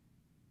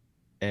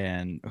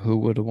and who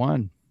would have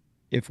won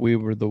if we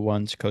were the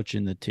ones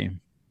coaching the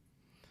team.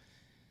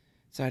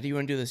 So how do you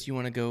want to do this? You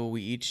want to go,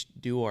 we each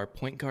do our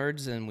point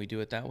guards and we do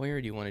it that way,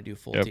 or do you want to do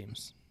full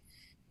teams?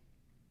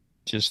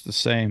 Just the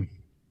same.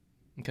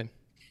 Okay.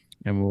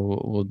 And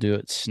we'll do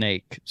it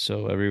snake,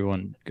 so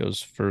everyone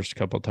goes first a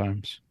couple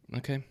times.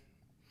 Okay.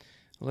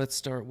 Let's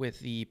start with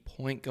the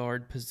point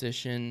guard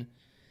position.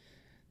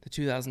 The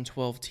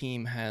 2012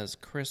 team has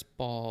Chris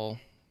Paul,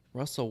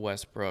 Russell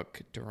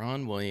Westbrook,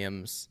 Deron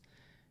Williams.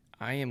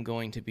 I am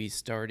going to be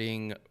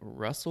starting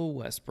Russell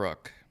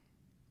Westbrook,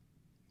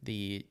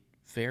 the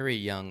very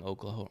young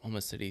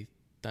Oklahoma City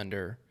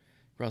Thunder,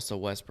 Russell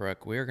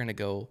Westbrook. We're going to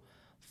go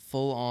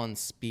full-on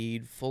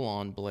speed,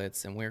 full-on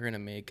blitz, and we're going to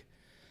make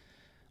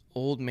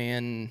old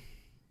man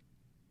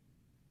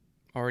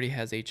already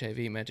has HIV,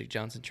 Magic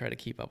Johnson, try to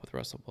keep up with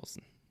Russell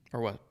Wilson. Or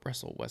what?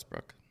 Russell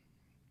Westbrook.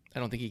 I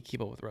don't think he can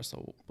keep up with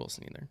Russell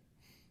Wilson either.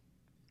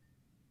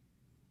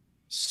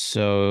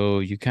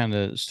 So you kind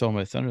of stole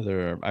my thunder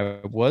there. I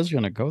was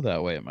going to go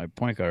that way at my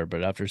point guard,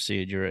 but after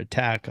seeing your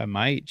attack, I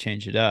might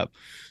change it up.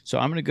 So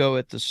I'm going to go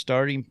with the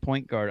starting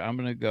point guard.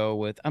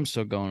 I'm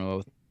still going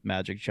with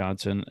Magic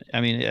Johnson.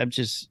 I mean,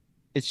 it's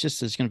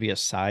going to be a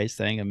size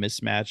thing, a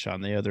mismatch on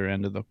the other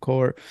end of the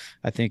court.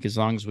 I think as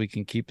long as we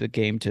can keep the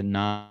game to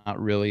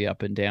not really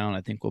up and down,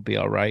 I think we'll be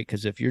all right.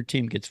 Because if your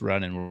team gets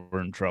running,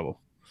 we're in trouble.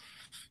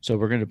 So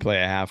we're going to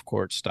play a half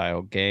court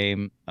style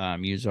game,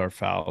 use our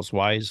fouls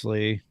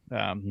wisely.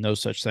 No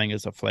such thing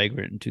as a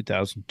flagrant in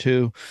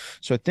 2002.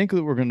 So I think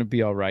that we're going to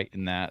be all right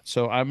in that.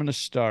 So I'm going to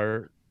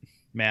start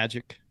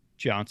Magic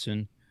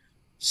Johnson,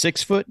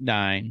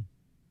 6'9",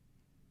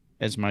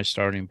 as my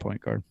starting point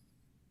guard.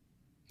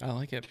 I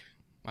like it.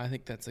 I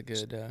think that's a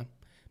good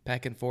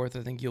back and forth.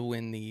 I think you'll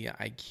win the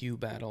IQ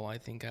battle. I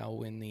think I'll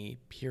win the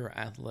pure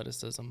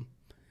athleticism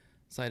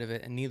side of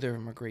it. And neither of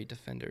them are great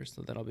defenders,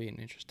 so that'll be an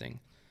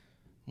interesting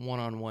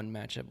one-on-one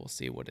matchup. We'll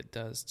see what it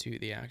does to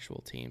the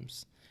actual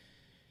teams.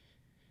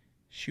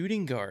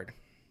 Shooting guard.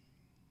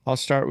 I'll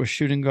start with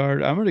shooting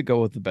guard. I'm going to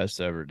go with the best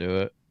to ever do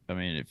it. I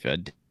mean, if I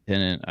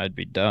didn't, I'd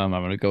be dumb.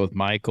 I'm going to go with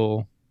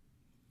Michael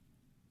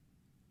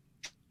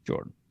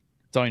Jordan.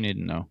 That's all you need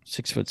to know.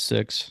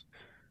 6'6",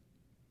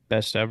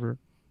 best ever.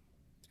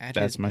 At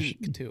That's his my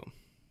peak, too.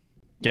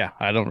 Yeah,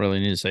 I don't really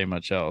need to say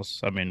much else.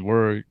 I mean,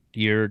 we're a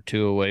year or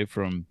two away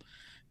from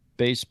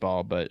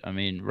baseball, but I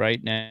mean,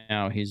 right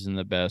now he's in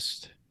the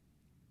best.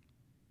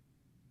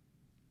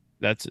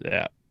 That's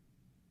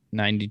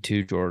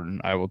 92 Jordan.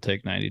 I will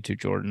take 92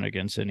 Jordan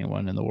against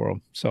anyone in the world.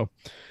 So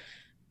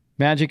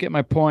Magic at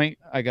my point.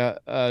 I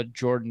got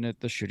Jordan at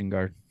the shooting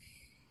guard.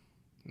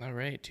 All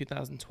right.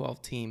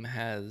 2012 team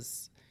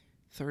has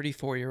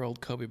 34-year-old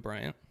Kobe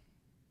Bryant.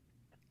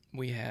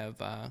 We have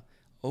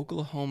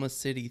Oklahoma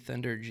City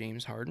Thunder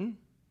James Harden.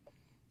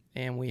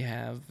 And we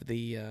have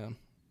the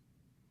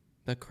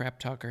crap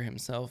talker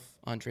himself,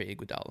 Andre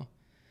Iguodala,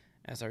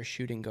 as our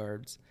shooting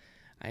guards.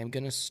 I am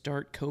going to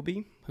start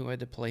Kobe, who had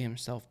to play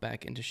himself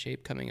back into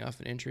shape coming off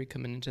an injury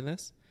coming into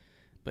this.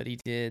 But he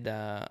did.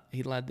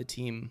 He led the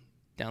team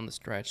down the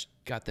stretch,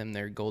 got them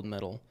their gold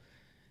medal,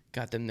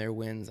 got them their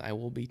wins. I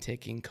will be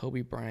taking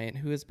Kobe Bryant,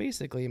 who is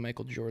basically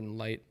Michael Jordan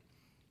light.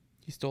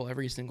 He stole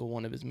every single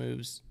one of his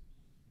moves.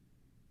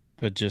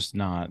 But just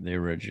not the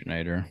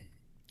originator.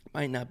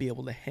 Might not be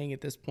able to hang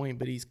at this point,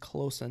 but he's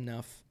close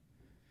enough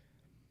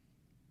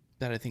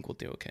that I think we'll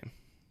do okay.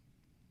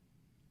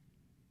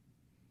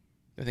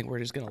 I think we're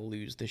just going to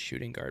lose the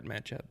shooting guard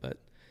matchup, but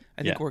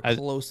I think we're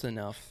close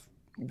enough.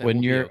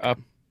 When you're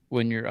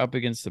up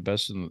against the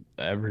best to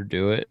ever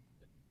do it,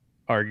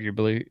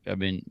 arguably, I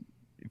mean,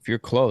 if you're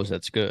close,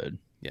 that's good.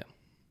 Yeah.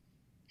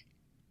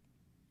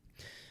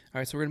 All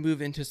right, so we're going to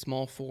move into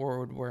small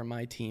forward where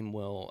my team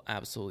will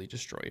absolutely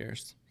destroy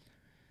yours.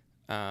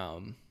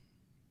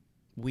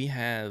 We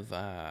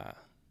have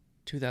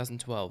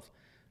 2012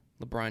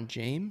 LeBron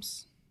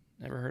James.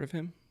 Never heard of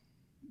him?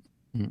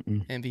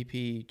 Mm-mm.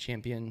 MVP,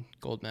 champion,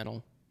 gold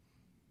medal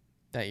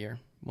that year,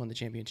 won the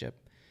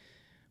championship.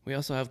 We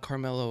also have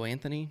Carmelo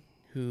Anthony,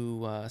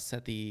 who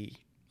set the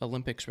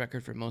Olympics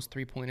record for most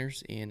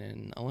three-pointers in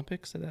an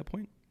Olympics at that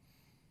point.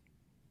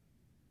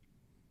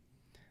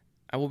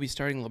 I will be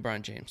starting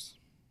LeBron James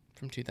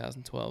from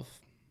 2012,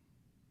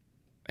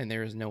 and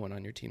there is no one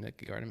on your team that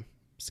could guard him,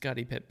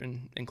 Scottie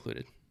Pippen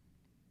included.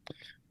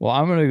 Well,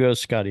 I'm going to go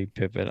Scottie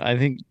Pippen. I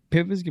think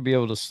Pippen's going to be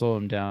able to slow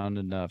him down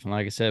enough. And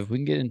like I said, if we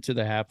can get into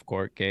the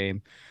half-court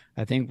game,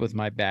 I think with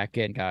my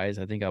back-end guys,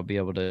 I think I'll be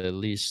able to at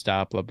least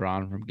stop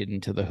LeBron from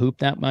getting to the hoop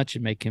that much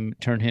and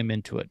turn him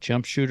into a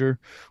jump shooter,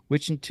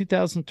 which in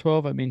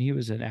 2012, I mean, he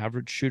was an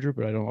average shooter,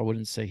 but I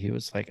wouldn't say he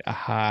was like a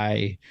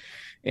high.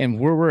 And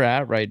where we're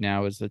at right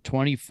now is the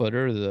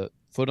 20-footer, the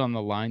foot on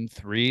the line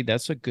three.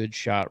 That's a good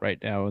shot right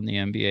now in the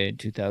NBA in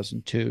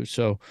 2002.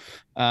 So,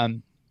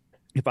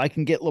 if I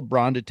can get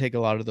LeBron to take a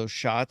lot of those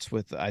shots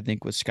with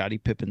Scottie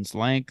Pippen's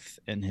length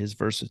and his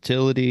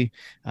versatility,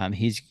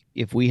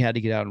 if we had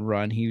to get out and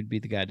run, he would be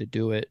the guy to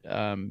do it.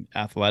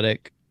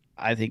 Athletic.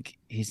 I think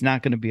he's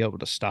not going to be able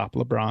to stop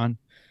LeBron,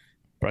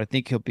 but I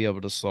think he'll be able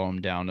to slow him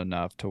down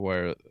enough to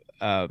where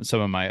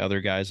some of my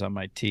other guys on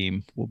my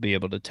team will be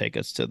able to take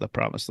us to the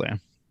promised land.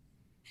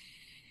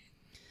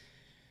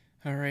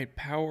 All right,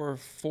 power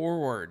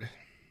forward.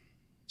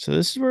 So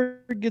this is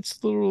where this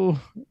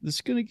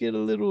is going to get a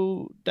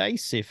little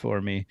dicey for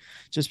me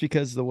just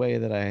because of the way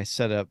that I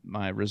set up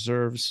my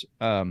reserves.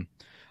 I'm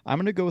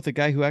going to go with a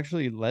guy who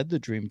actually led the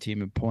dream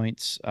team in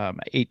points,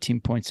 18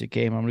 points a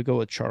game. I'm going to go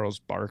with Charles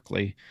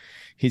Barkley.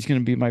 He's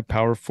going to be my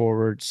power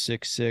forward,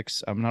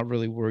 6'6". I'm not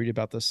really worried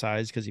about the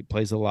size because he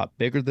plays a lot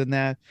bigger than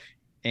that.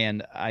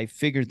 And I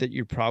figured that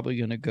you're probably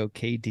going to go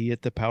KD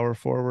at the power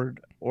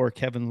forward or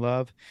Kevin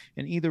Love.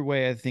 And either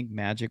way, I think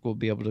Magic will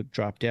be able to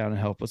drop down and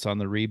help us on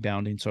the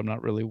rebounding. So I'm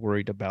not really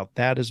worried about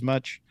that as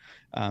much.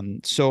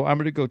 So I'm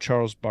going to go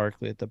Charles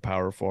Barkley at the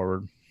power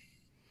forward.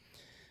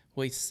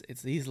 Well,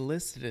 he's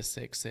listed as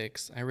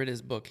 6'6". I read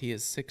his book. He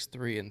is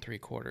 6'3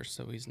 3/4",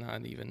 so he's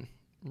not even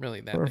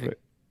really that big.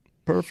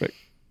 Perfect.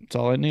 That's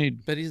all I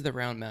need. But he's the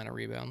round amount of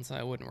rebounds, so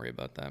I wouldn't worry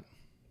about that.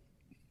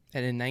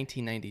 And in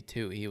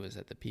 1992, he was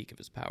at the peak of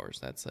his powers.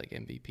 That's like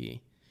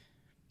MVP.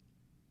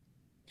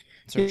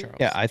 Sir Charles.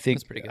 Yeah, I think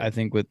That's pretty good. I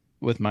think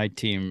with my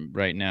team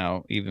right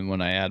now, even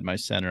when I add my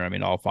center, I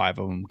mean, all five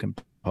of them can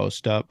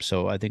post up.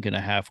 So I think in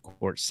a half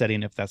court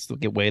setting, if that's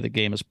the way the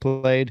game is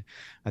played,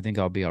 I think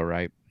I'll be all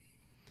right.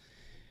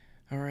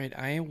 All right,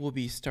 I will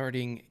be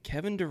starting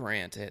Kevin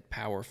Durant at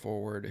power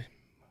forward,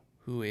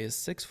 who is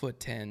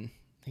 6'10".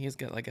 He's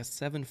got like a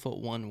 7'1"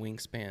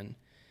 wingspan.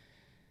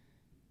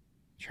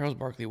 Charles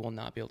Barkley will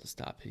not be able to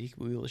stop. He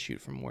will be able to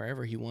shoot from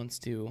wherever he wants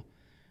to.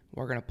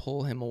 We're going to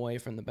pull him away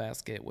from the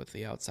basket with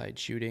the outside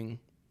shooting.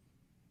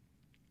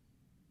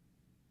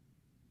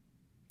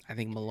 I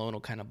think Malone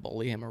will kind of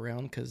bully him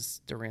around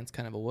because Durant's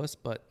kind of a wuss,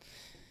 but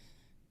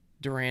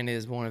Durant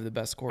is one of the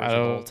best scorers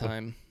of all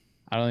time.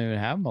 I don't even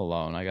have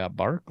Malone. I got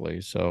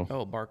Barkley. So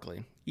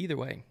Barkley. Either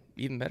way,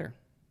 even better.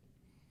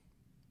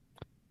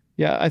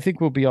 yeah, I think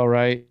we'll be all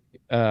right.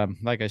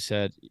 Like I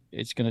said,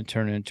 it's going to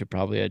turn into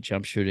probably a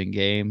jump shooting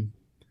game.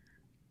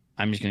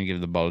 I'm just going to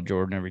give the ball to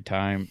Jordan every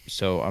time.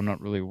 So I'm not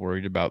really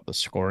worried about the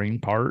scoring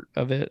part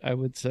of it, I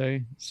would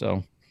say.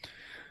 So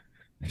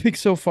I think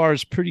so far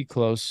it's pretty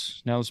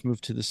close. Now let's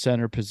move to the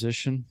center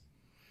position.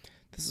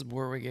 This is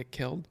where we get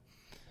killed.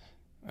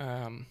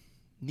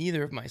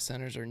 Neither of my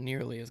centers are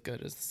nearly as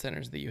good as the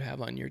centers that you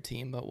have on your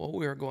team, but what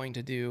we're going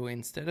to do,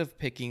 instead of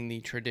picking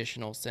the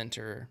traditional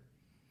center,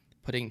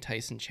 putting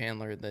Tyson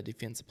Chandler, the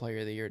defensive player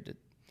of the year,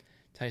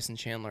 Tyson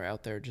Chandler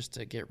out there just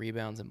to get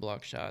rebounds and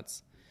block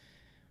shots,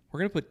 we're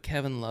going to put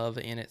Kevin Love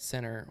in at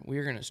center.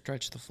 We're going to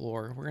stretch the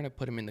floor. We're going to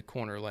put him in the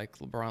corner like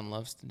LeBron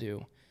loves to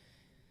do,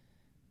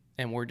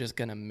 and we're just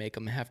going to make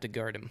him have to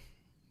guard him.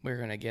 We're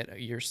going to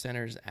get your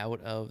centers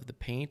out of the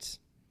paint,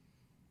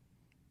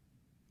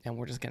 and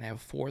we're just going to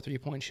have 4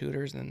 3-point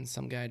shooters and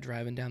some guy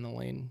driving down the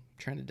lane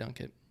trying to dunk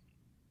it.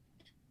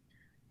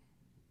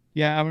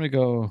 Yeah, I'm going to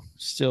go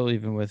still,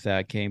 even with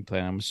that game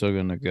plan, I'm still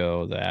going to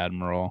go the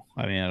Admiral.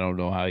 I mean, I don't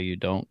know how you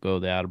don't go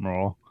the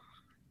Admiral.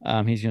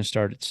 He's going to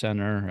start at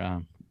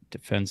center,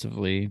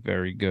 defensively,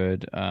 very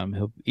good.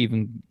 He'll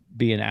even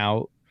be an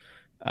out.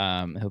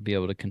 He'll be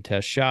able to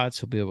contest shots.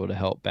 He'll be able to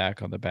help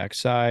back on the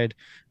backside.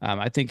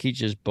 I think he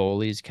just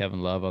bullies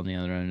Kevin Love on the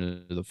other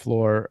end of the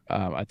floor.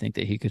 I think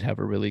that he could have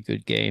a really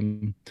good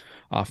game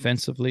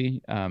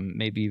offensively.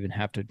 Maybe even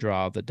have to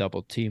draw the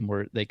double team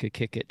where they could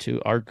kick it to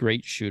our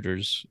great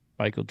shooters,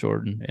 Michael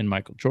Jordan and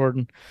Michael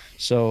Jordan.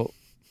 So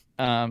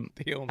I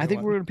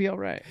think we're going to be all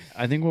right.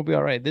 I think we'll be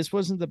all right. This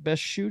wasn't the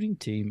best shooting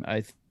team.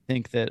 I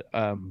think that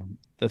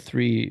the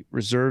three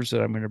reserves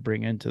that I'm going to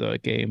bring into the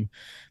game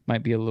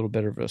might be a little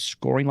bit of a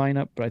scoring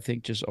lineup, but I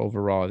think just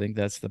overall, I think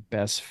that's the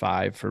best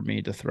five for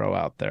me to throw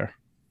out there.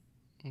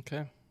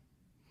 Okay.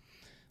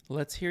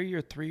 Let's hear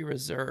your 3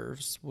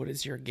 reserves. What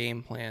is your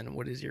game plan?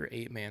 What is your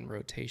 8-man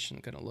rotation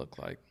going to look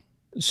like?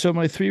 So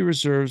my 3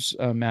 reserves,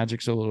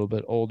 Magic's a little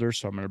bit older,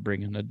 so I'm going to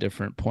bring in a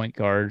different point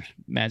guard.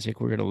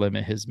 Magic, we're going to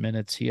limit his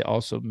minutes. He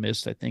also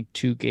missed, I think,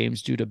 2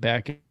 games due to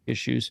back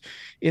issues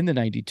in the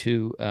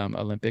 92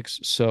 Olympics.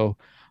 So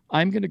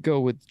I'm going to go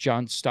with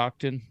John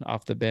Stockton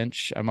off the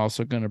bench. I'm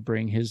also going to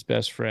bring his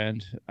best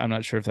friend. I'm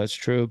not sure if that's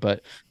true,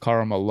 but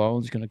Karl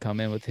Malone's going to come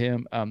in with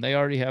him. They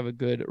already have a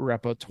good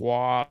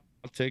repertoire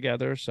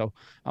together. So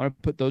I'm going to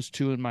put those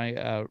 2 in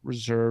my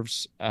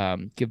reserves,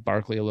 give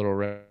Barkley a little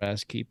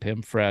rest, keep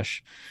him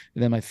fresh.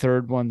 And then my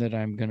third one that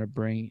I'm going to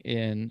bring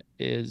in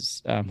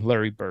is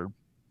Larry Bird.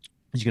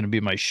 He's going to be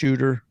my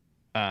shooter.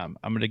 I'm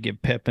going to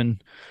give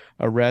Pippen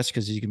a rest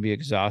because he's going to be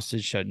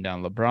exhausted shutting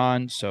down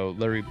LeBron. So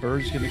Larry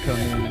Bird's going to come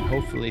in, and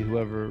hopefully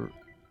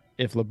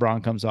if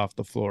LeBron comes off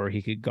the floor,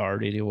 he could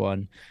guard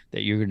anyone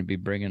that you're going to be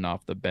bringing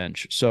off the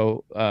bench.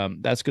 So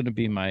that's going to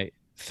be my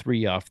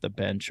 3 off the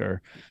bench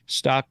are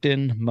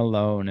Stockton,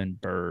 Malone,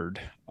 and Bird,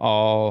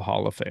 all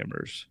Hall of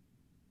Famers.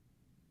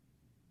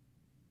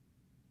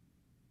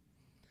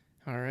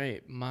 All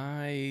right.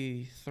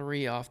 My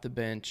 3 off the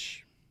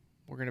bench,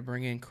 we're going to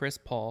bring in Chris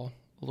Paul,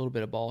 a little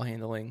bit of ball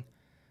handling.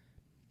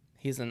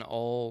 He's an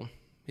all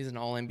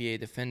NBA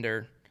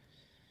defender.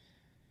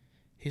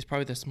 He's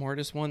probably the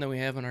smartest one that we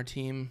have on our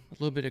team. A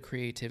little bit of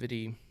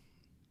creativity,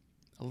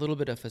 a little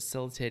bit of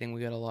facilitating.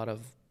 We got a lot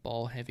of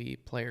ball-heavy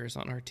players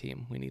on our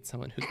team. We need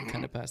someone who can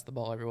kind of pass the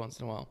ball every once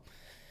in a while.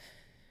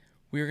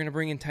 We are going to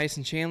bring in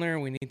Tyson Chandler.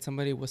 We need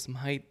somebody with some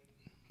height,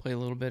 play a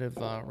little bit of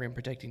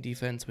rim-protecting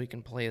defense. We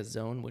can play a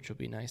zone, which would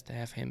be nice to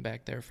have him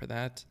back there for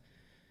that.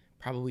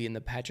 Probably in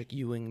the Patrick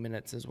Ewing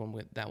minutes is when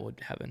that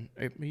would happen.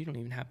 You don't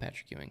even have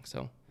Patrick Ewing,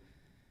 so.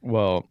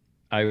 Well,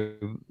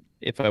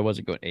 if I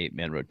wasn't going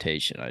 8-man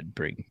rotation, I'd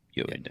bring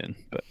Ewing in.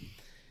 But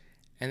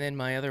and then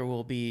my other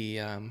will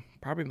be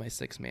probably my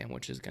 6-man,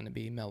 which is going to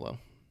be Melo.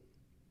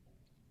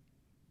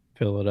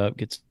 Fill it up,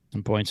 get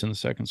some points in the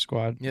second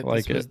squad. Yep,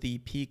 like this was the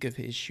peak of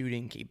his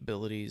shooting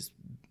capabilities.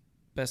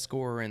 Best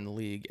scorer in the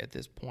league at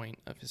this point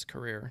of his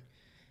career.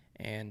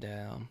 And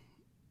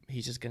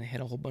he's just going to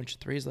hit a whole bunch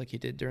of threes like he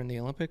did during the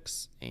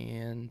Olympics.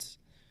 And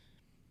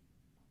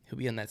he'll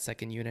be in that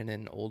second unit,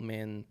 and old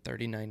man,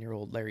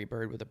 39-year-old Larry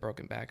Bird with a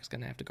broken back is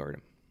going to have to guard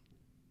him.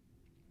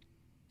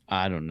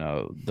 I don't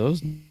know.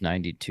 Those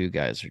 92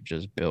 guys are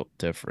just built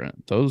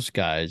different. Those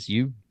guys,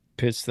 you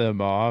piss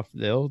them off,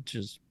 they'll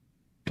just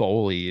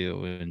bully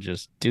you and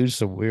just do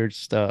some weird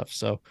stuff.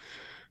 So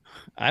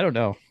I don't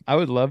know. I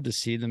would love to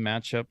see the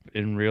matchup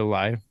in real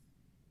life.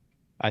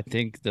 I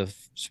think the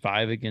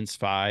 5 against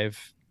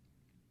 5.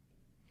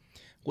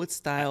 What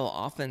style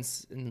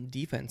offense and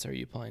defense are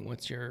you playing?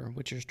 What's your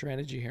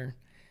strategy here?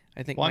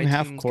 I think Well, I'm my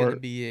half team's gonna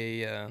court.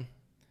 be a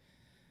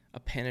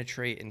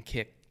penetrate and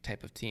kick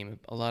type of team.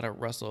 A lot of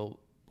Russell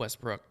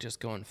Westbrook just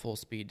going full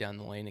speed down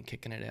the lane and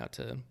kicking it out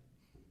to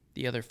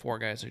the other four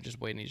guys are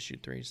just waiting to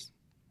shoot threes.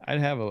 I'm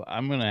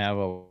gonna have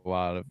a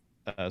lot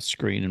of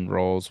screen and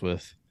rolls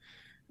with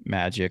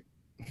Magic,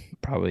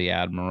 probably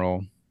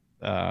Admiral.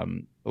 A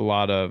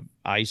lot of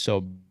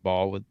ISO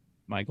ball with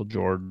Michael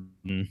Jordan.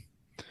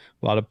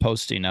 A lot of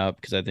posting up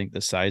because I think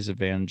the size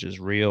advantage is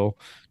real.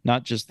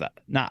 Not just that,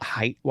 not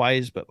height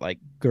wise, but like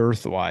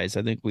girth wise.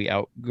 I think we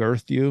out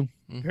girth you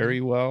Mm-hmm.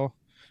 very well.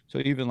 So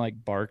even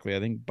like Barkley, I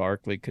think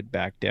Barkley could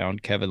back down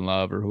Kevin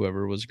Love or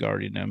whoever was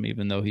guarding him,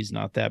 even though he's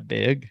not that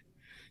big.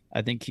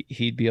 I think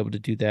he'd be able to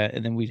do that,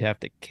 and then we'd have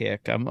to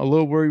kick. I'm a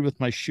little worried with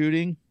my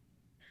shooting,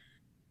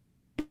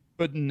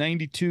 but in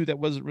 '92 that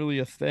wasn't really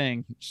a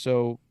thing,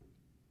 so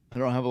I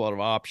don't have a lot of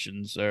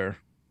options there.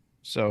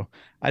 So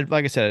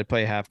like I said, I'd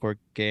play a half court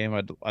game.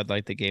 I'd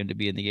like the game to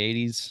be in the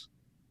 80s,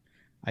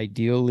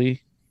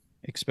 ideally,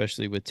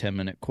 especially with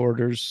 10-minute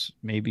quarters,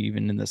 maybe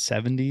even in the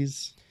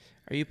 70s.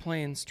 Are you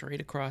playing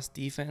straight across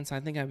defense? I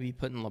think I'd be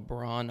putting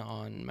LeBron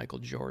on Michael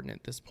Jordan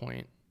at this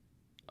point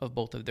of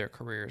both of their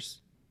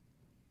careers.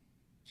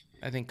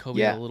 I think Kobe's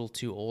a Yeah. little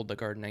too old to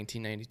guard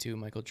 1992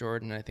 Michael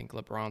Jordan. I think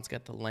LeBron's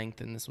got the length,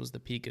 and this was the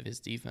peak of his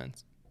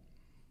defense.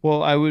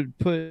 Well, I would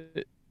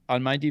put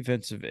on my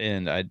defensive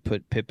end, I'd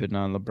put Pippen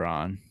on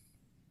LeBron,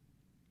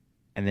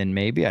 and then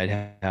maybe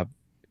I'd have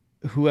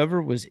whoever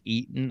was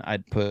eaten,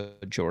 I'd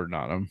put Jordan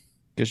on him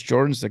because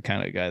Jordan's the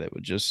kind of guy that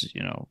would just,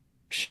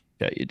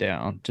 shut you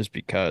down just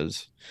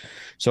because.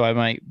 So I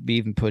might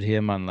even put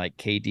him on like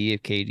KD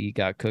if KD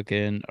got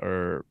cooking,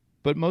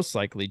 but most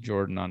likely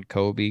Jordan on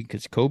Kobe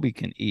because Kobe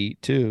can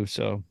eat too.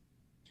 So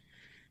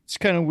it's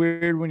kind of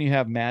weird when you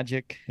have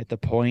Magic at the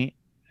point.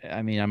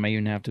 I mean, I might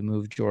even have to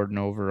move Jordan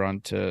over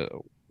onto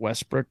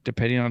Westbrook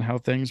depending on how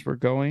things were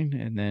going,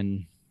 and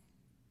then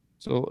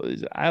so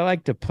I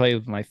like to play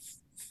with my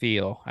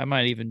feel. I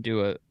might even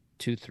do a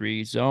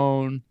 2-3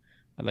 zone.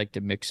 I like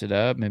to mix it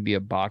up, maybe a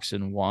box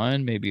and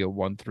one, maybe a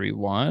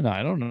 1-3-1.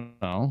 I don't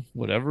know,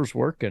 whatever's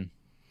working.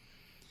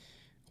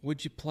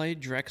 Would you play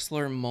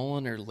Drexler,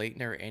 Mullen, or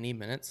Leitner any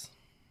minutes?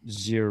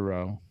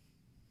 0.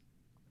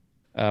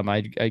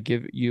 I'd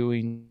give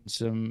Ewing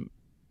some.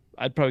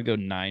 I'd probably go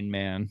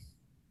 9-man.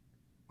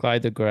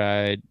 Clyde the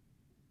Gride,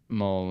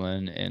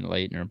 Mullen, and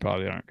Leitner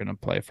probably aren't going to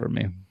play for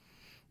me.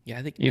 Yeah,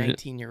 I think Even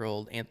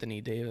 19-year-old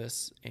Anthony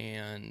Davis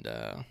and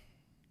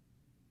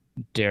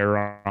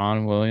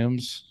Deron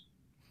Williams.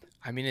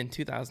 I mean, in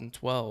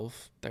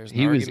 2012, there's an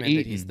He was argument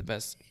that he's eating. the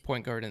best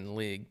point guard in the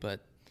league, but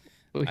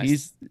Well,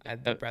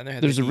 I'd rather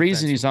have there's the a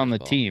reason defense he's from on Chris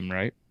the Paul. team,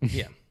 right?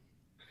 Yeah.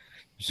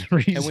 There's a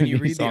reason And when you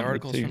read he's the on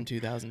articles team. from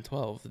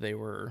 2012, they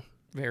were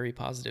very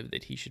positive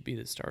that he should be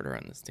the starter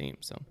on this team.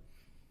 So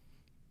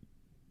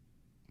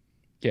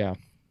Yeah.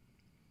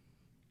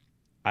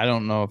 I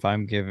don't know if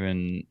I'm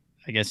giving.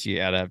 I guess you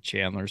gotta have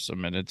Chandler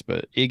some minutes,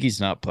 but Iggy's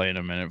not playing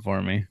a minute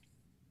for me.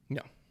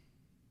 no,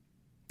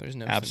 there's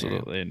no scenario.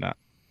 Absolutely not.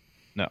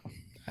 No.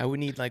 I would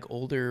need like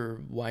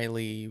older,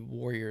 wily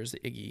Warriors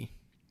Iggy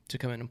to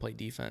come in and play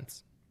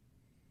defense.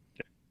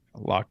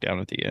 Lockdown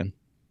at the end.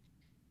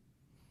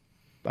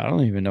 But I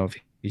don't even know if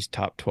he's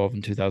top 12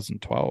 in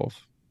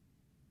 2012.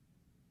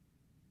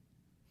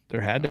 There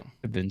had to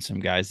have been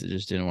some guys that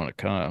just didn't want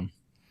to come.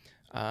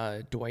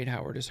 Dwight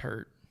Howard is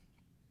hurt.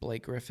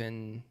 Blake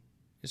Griffin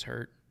is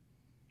hurt.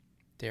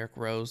 Derrick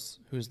Rose,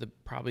 who's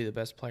probably the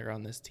best player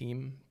on this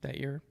team that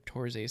year,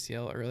 tore his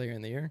ACL earlier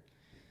in the year.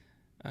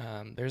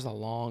 There's a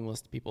long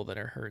list of people that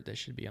are hurt that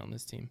should be on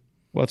this team.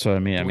 What's what I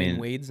mean? Dwayne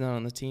Wade's not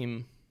on the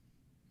team.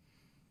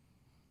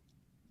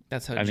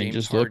 That's how James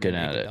just Harden looking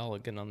and at it.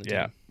 Iguodala get on the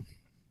Yeah. team.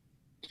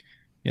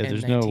 Yeah, And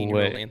there's no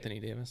 19-year-old way. Anthony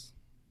Davis.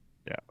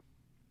 Yeah.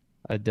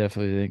 I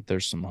definitely think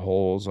there's some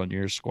holes on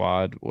your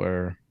squad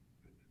where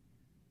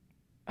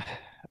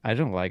I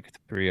don't like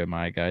 3 of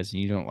my guys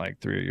and you don't like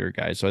 3 of your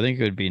guys. So I think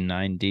it would be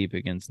 9 deep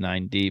against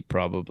 9 deep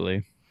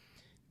probably.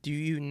 Do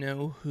you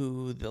know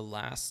who the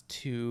last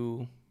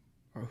two,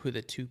 or who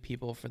the two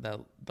people for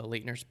the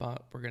Leitner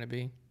spot were going to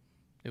be?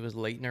 It was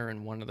Leitner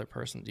and one other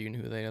person. Do you know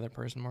who the other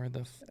person were? The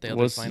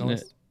other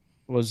finalists?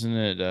 Wasn't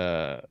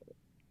it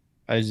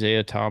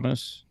Isaiah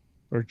Thomas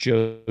or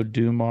Joe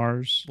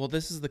Dumars? Well,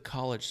 this is the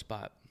college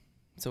spot.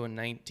 So in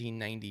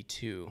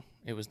 1992,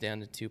 it was down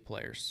to 2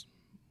 players.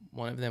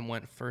 One of them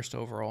went first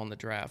overall in the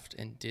draft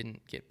and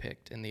didn't get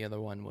picked, and the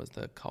other one was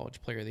the college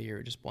player of the year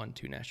who just won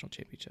 2 national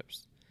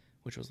championships,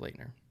 which was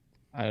Leitner.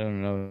 I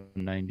don't know,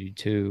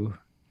 92.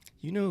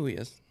 You know who he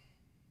is.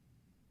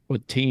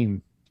 What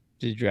team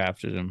did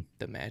drafted him?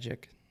 The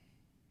Magic.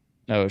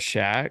 Oh,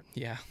 Shaq?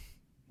 Yeah.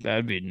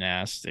 That'd be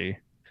nasty.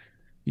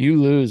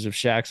 You lose if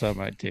Shaq's on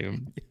my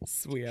team.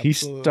 Yes, we He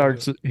absolutely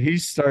starts. do. He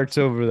starts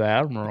over the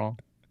Admiral.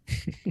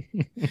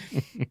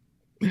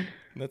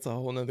 That's a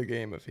whole nother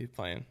game if he's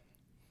playing.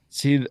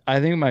 See, I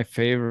think my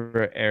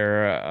favorite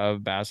era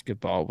of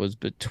basketball was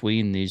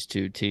between these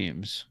two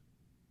teams.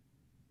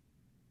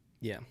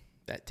 Yeah,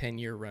 that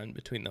 10-year run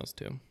between those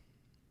two.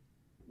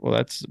 Well,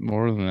 that's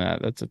more than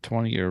that. That's a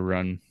 20-year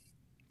run.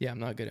 Yeah, I'm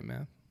not good at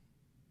math.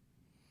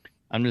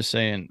 I'm just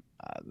saying,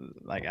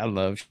 like, I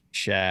love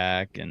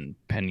Shaq and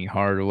Penny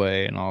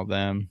Hardaway and all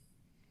them.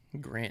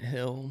 Grant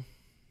Hill.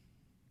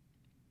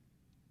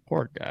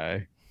 Poor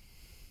guy.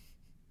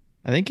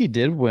 I think he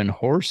did win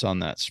horse on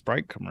that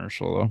Sprite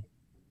commercial, though.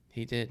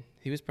 He did.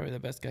 He was probably the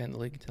best guy in the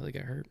league until he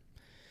got hurt.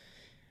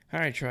 All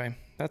right, Troy.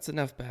 That's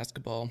enough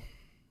basketball.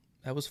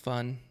 That was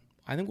fun.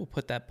 I think we'll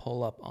put that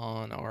poll up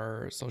on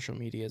our social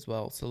media as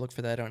well. So look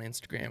for that on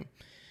Instagram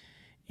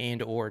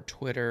and or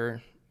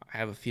Twitter. I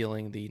have a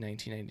feeling the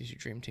 1992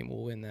 Dream Team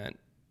will win that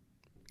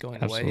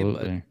going away, but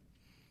Absolutely.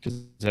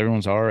 Because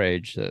everyone's our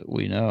age that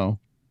we know.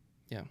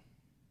 yeah,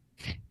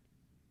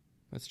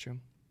 that's true.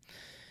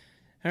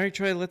 All right,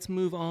 Troy, let's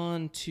move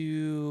on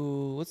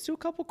to let's do a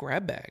couple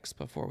grab bags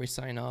before we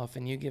sign off,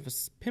 and you give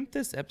us pimp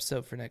this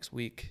episode for next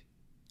week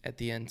at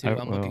the end too.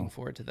 I'm looking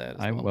forward to that as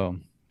I well. will.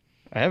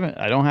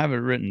 I don't have it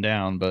written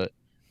down, but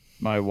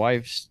my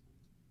wife's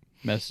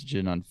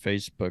messaging on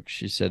Facebook.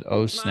 She said,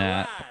 "Oh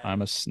snap,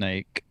 I'm a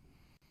snake."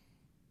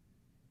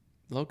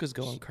 Loca's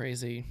going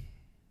crazy.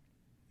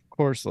 Of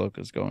course,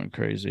 Loca's going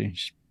crazy.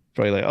 She's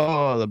probably like,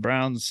 "Oh, the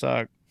Browns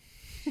suck."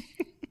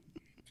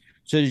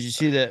 So did you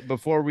see that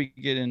before we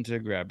get into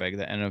grab bag,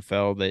 the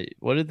NFL,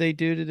 what did they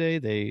do today?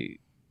 They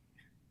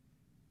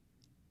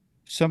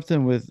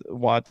something with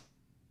Watson's.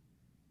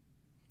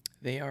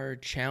 They are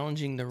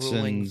challenging the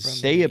ruling from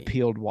They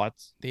appealed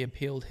Watson. They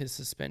appealed his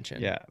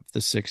suspension. Yeah, the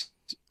sixth.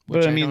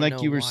 Which But I I mean, don't like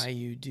know you were why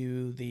you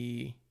do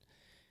the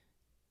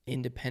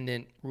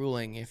independent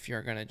ruling if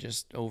you're gonna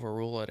just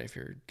overrule it if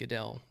you're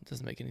Goodell. It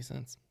doesn't make any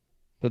sense.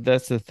 But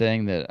that's the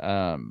thing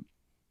that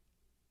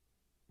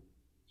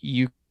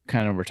you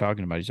kind of were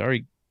talking about. He's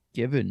already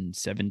given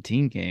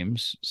 17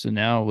 games. So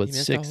now with He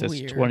missed six, a whole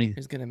that's year. 20.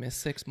 He's gonna miss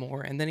 6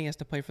 more, and then he has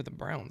to play for the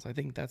Browns. I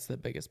think that's the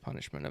biggest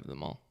punishment of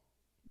them all.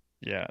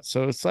 Yeah.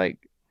 So it's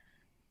like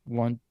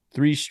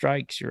 3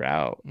 strikes, you're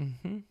out,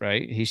 Mm-hmm.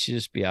 right? He should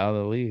just be out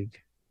of the league.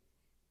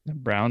 The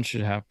Browns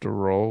should have to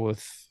roll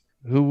with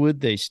who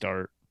would they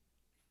start?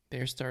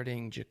 They're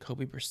starting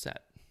Jacoby Brissett.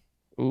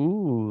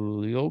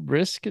 Ooh, the old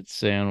brisket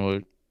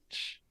sandwich.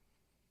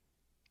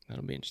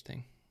 That'll be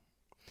interesting.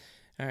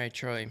 All right,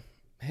 Troy,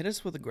 hit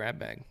us with a grab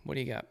bag. What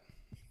do you got?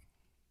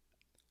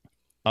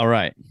 All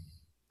right.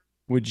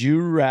 Would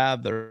you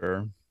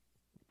rather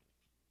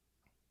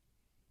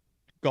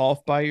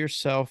golf by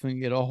yourself and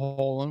get a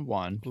hole in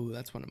one, Ooh,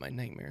 that's one of my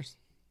nightmares.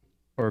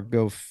 or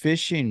go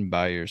fishing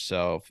by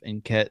yourself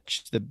and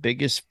catch the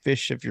biggest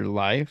fish of your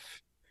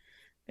life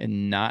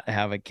and not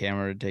have a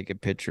camera to take a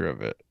picture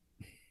of it?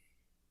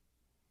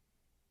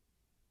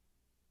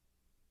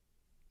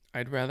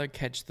 I'd rather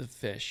catch the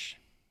fish.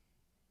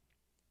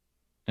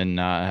 And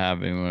not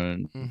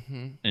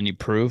having any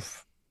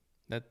proof?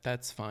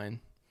 That's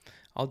fine.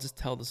 I'll just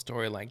tell the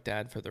story like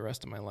Dad for the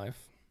rest of my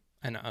life,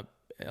 and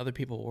other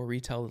people will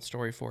retell the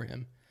story for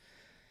him.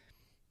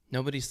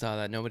 Nobody saw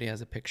that. Nobody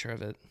has a picture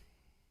of it.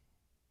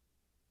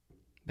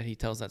 But he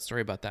tells that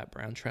story about that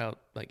brown trout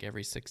like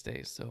every 6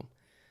 days. So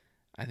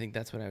I think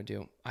that's what I would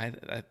do. I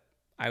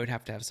would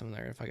have to have someone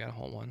there if I got a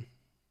hole in one.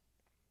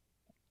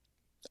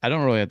 I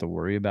don't really have to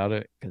worry about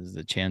it because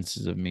the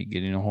chances of me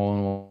getting a hole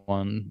in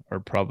one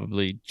are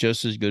probably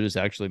just as good as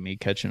actually me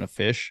catching a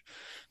fish.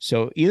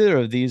 So either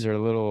of these are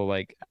a little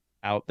like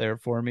out there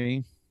for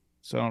me.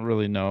 So I don't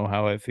really know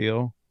how I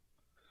feel.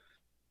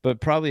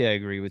 But probably I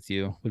agree with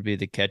you, would be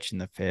the catching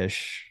the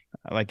fish.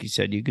 Like you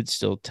said, you could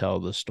still tell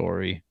the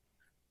story.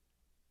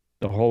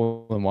 The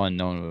hole in one,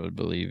 no one would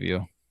believe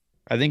you.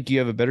 I think you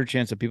have a better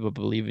chance of people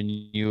believing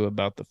you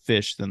about the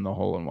fish than the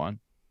hole in one.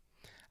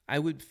 I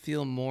would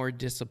feel more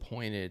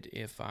disappointed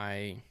if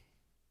I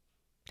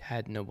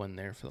had no one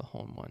there for the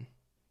hole in one.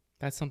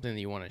 That's something that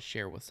you want to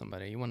share with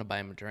somebody. You want to buy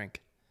them a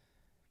drink.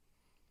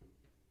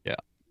 Yeah.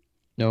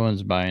 No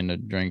one's buying a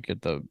drink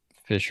at the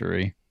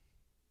fishery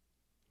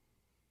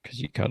because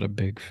you caught a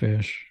big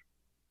fish.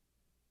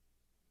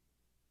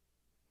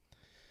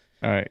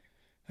 All right.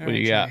 All What do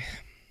right, you got? Jay.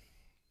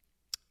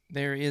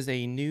 There is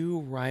a new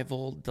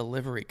rival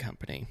delivery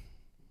company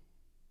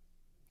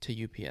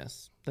to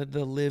UPS,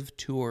 the Live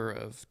Tour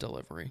of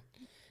delivery.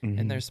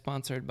 And they're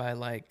sponsored by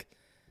like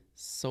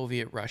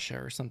Soviet Russia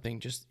or something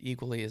just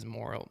equally as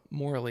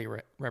morally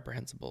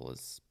reprehensible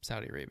as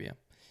Saudi Arabia.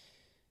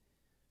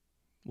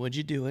 Would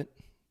you do it?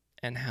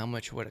 And how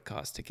much would it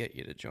cost to get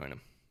you to join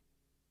them?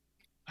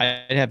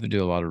 I'd have to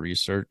do a lot of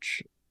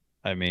research.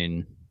 I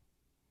mean,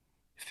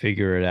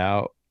 figure it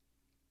out.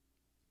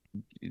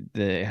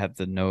 They have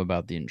to know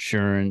about the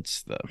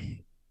insurance, the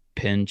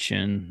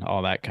pension,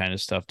 all that kind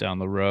of stuff down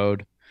the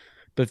road.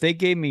 But if they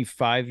gave me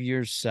 5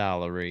 years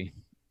salary,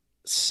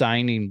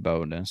 signing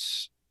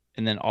bonus,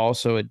 and then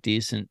also a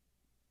decent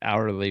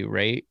hourly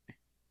rate,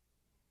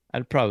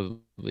 I'd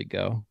probably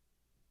go.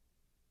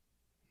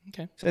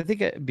 Okay. So I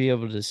think I'd be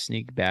able to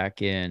sneak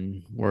back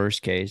in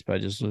worst case, but I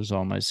just lose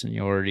all my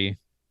seniority.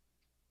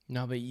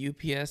 No, but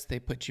UPS, they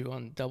put you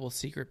on double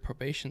secret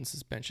probation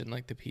suspension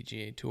like the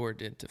PGA Tour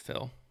did to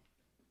Phil.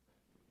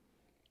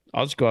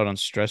 I'll just go out on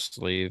stress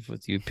leave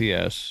with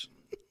UPS.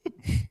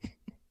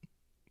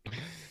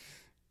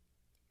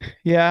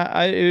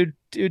 Yeah, it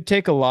would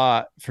take a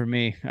lot for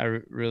me. I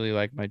really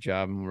like my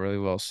job. I'm really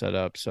well set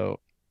up. So,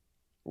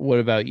 what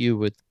about you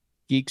with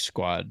Geek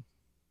Squad?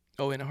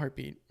 Oh, in a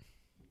heartbeat.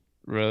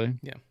 Really?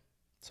 Yeah.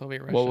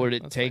 Soviet What Russia. would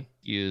it That's fine. take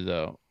you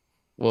though?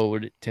 What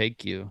would it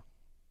take you?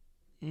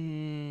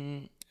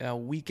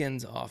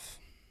 Weekends off.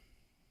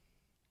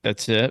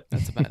 That's it?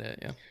 That's about it.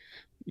 Yeah.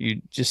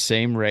 You just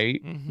same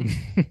rate?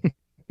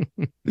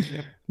 Mm-hmm.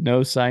 Yep.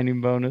 No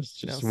signing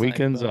bonus, No just signing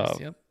weekends bonus. off.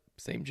 Yep.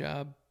 Same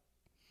job.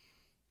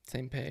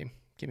 Same pay.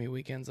 Give me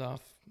weekends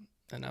off,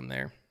 and I'm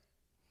there.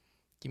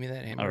 Give me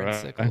that All hammer and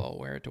right. sickle. I'll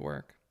wear it to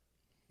work.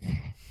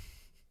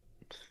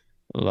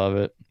 Love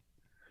it.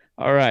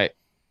 All right.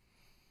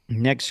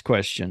 Next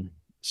question.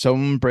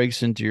 Someone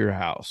breaks into your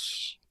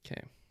house.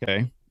 Okay.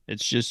 Okay.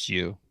 It's just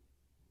you.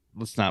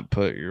 Let's not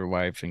put your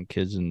wife and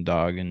kids and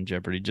dog in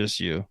jeopardy. Just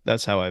you.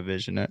 That's how I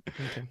vision it.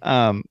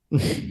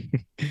 Okay.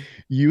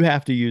 You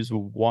have to use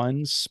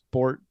one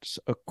sports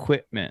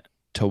equipment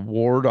to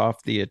ward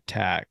off the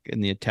attack,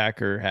 and the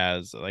attacker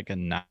has like a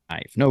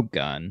knife, no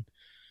gun.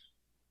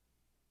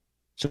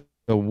 So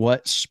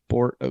what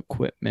sport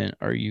equipment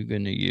are you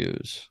going to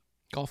use?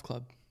 Golf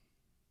club.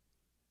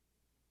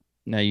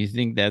 Now you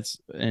think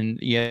and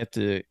you have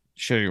to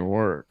show your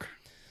work.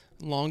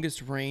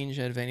 Longest range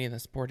out of any of the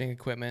sporting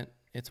equipment.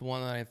 It's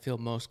one that I feel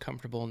most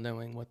comfortable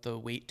knowing what the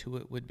weight to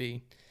it would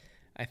be.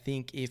 I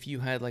think if you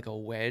had like a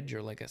wedge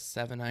or like a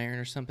 7-iron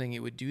or something, it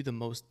would do the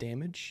most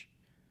damage.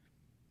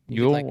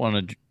 You don't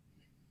want to.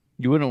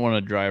 You wouldn't want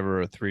a driver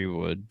or a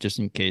 3-wood just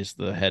in case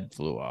the head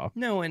flew off.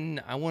 No,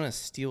 and I want a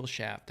steel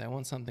shaft. I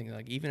want something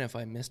like even if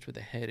I missed with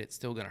the head, it's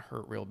still gonna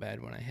hurt real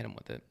bad when I hit him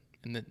with it,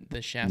 and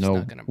the shaft's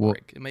not gonna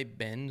break. It might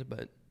bend,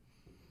 but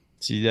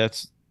see,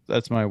 that's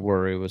my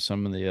worry with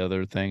some of the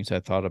other things I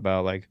thought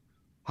about, like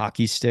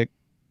hockey stick.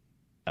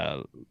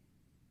 I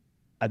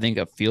think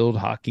a field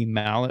hockey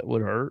mallet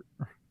would hurt.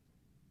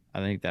 I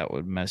think that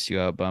would mess you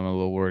up. I'm a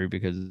little worried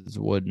because it's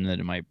wood and that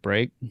it might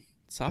break.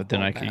 But then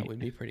softball bat would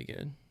be pretty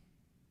good.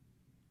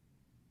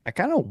 I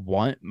kind of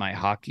want my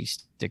hockey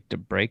stick to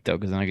break though,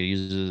 because then I could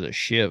use it as a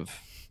shiv.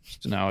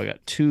 So now I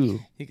got two.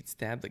 You could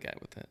stab the guy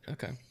with it.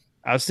 Okay.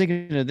 I was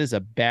thinking of this,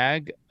 a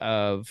bag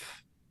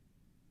of,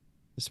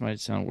 this might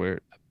sound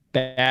weird, a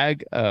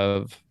bag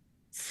of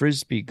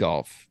frisbee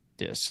golf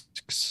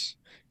discs.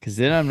 Because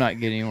then I'm not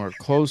getting anywhere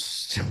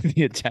close to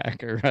the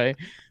attacker, right?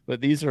 But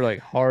these are like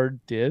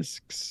hard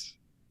discs.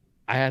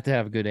 I have to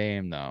have good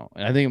aim though.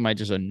 And I think it might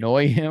just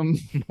annoy him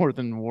more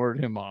than ward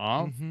him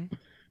off. Mm-hmm.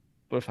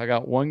 But if I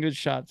got one good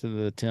shot to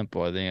the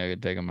temple, I think I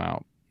could take him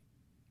out.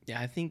 Yeah,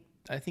 I think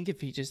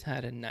if he just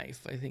had a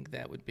knife, I think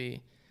that would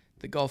be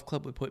the golf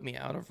club would put me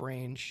out of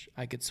range.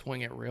 I could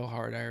swing it real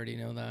hard. I already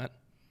know that.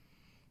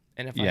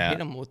 And if I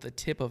hit him with the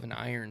tip of an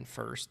iron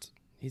first,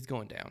 he's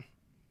going down.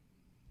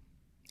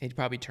 He'd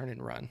probably turn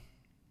and run.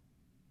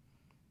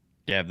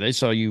 Yeah, if they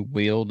saw you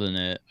wielding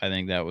it, I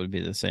think that would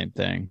be the same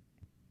thing.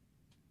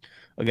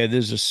 Okay,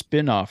 there's a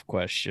spin-off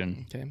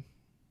question. Okay.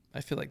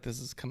 I feel like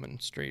this is coming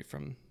straight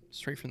from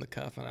the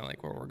cuff, and I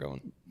like where we're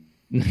going.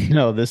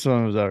 No, this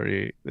is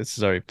already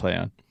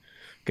planned.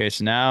 Okay,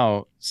 so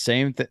now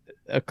same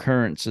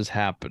occurrence is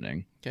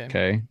happening.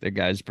 Okay, the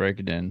guy's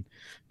breaking in,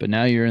 but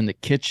now you're in the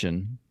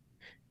kitchen,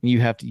 and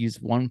you have to use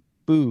one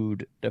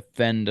food to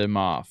fend him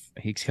off.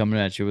 He's coming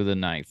at you with a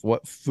knife.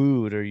 What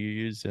food are you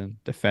using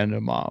to fend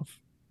him off?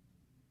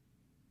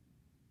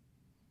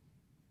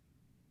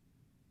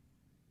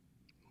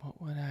 What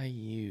would I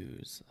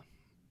use?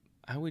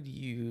 I would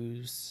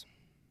use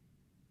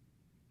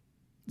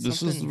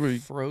something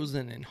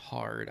frozen and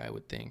hard, I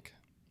would think.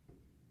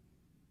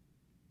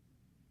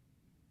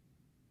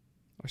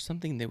 Or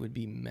something that would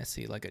be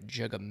messy, like a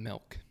jug of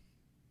milk.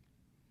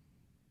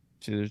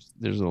 See,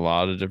 there's a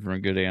lot of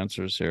different good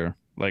answers here.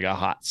 Like a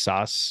hot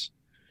sauce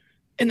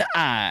in the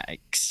eye.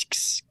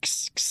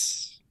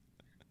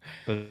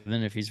 But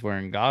then if he's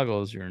wearing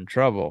goggles, you're in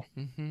trouble.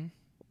 Mm-hmm.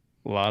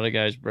 A lot of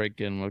guys break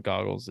in with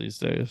goggles these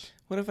days.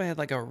 What if I had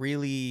like a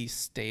really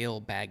stale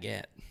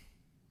baguette?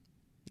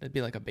 That'd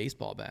be like a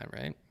baseball bat,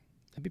 right?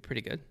 That'd be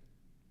pretty good.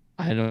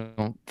 I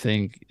don't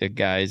think a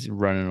guy's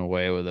running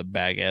away with a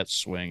baguette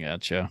swing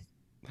at you.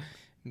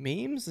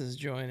 Memes is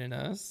joining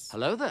us.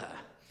 Hello there.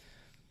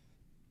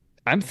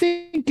 I'm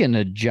thinking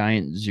a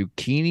giant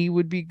zucchini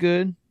would be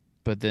good,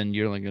 but then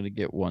you're only going to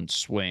get one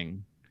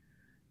swing.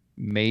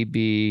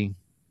 Maybe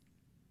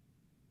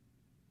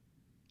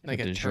like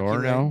a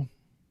DiGiorno.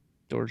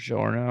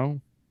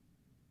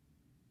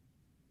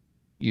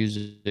 Use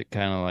it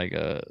kind of like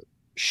a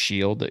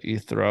shield that you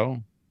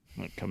throw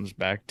when it comes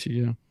back to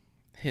you.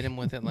 Hit him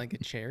with it like a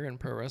chair in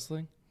pro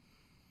wrestling.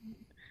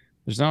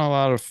 There's not a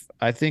lot of.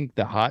 I think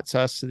the hot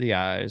sauce to the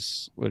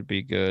eyes would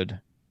be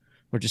good.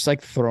 Or just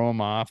like throw them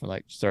off and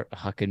like start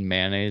hucking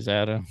mayonnaise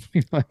at them.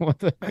 Like, what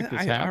the heck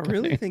is I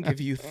really happening? think if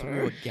you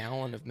threw a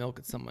gallon of milk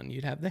at someone,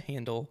 you'd have the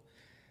handle.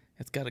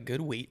 It's got a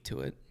good weight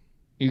to it.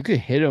 You could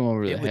hit them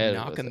over It the would head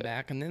knock with them it.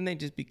 back, and then they'd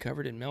just be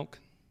covered in milk.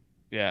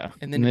 Yeah.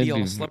 And then And it'd they'd be all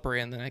be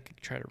slippery, and then I could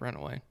try to run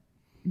away.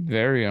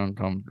 very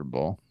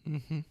uncomfortable.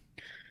 Mm-hmm.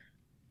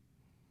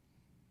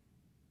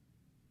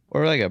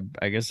 Or like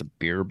I guess a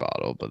beer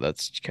bottle, but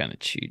that's kind of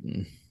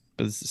cheating.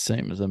 But it's the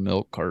same as a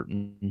milk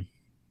carton.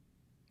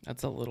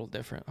 That's a little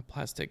different. A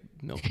plastic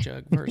milk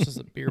jug versus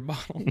a beer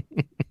bottle.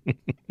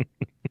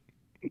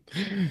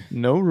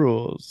 No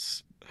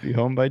rules. Be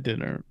home by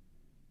dinner.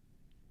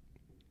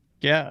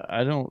 Yeah,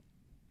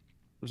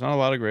 there's not a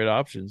lot of great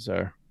options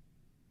there.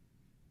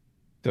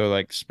 Throw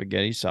like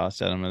spaghetti sauce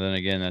at them, and then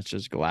again, that's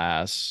just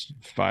glass.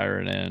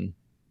 Fire it in.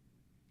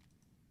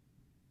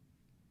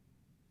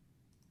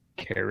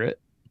 Carrot.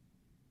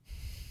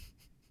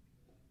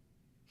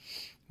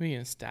 Are you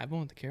gonna stab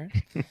one with the carrot?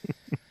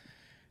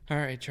 All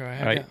right, Troy.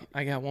 All right.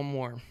 I got one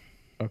more.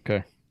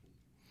 Okay.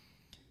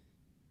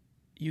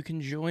 You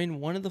can join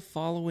one of the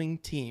following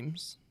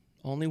teams.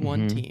 Only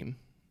one team.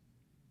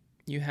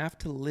 You have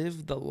to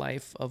live the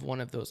life of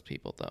one of those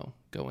people, though,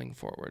 going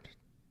forward.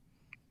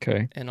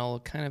 Okay. And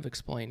I'll kind of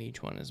explain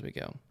each one as we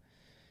go.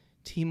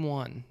 Team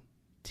 1,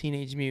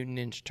 Teenage Mutant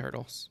Ninja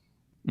Turtles.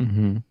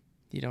 Mm-hmm.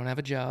 You don't have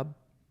a job.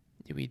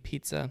 You eat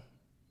pizza.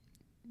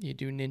 You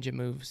do ninja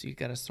moves. You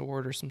got a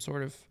sword or some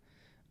sort of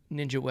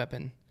ninja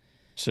weapon.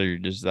 So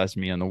that's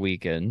me on the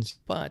weekends.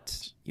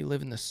 But you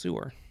live in the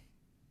sewer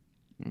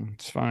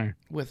It's fine.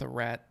 with a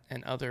rat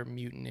and other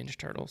mutant Ninja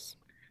Turtles.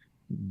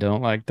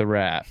 Don't like the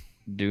rat.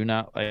 Do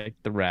not like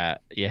the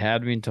rat. You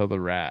had me until the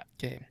rat.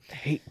 Okay. I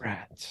hate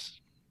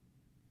rats.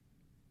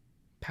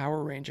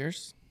 Power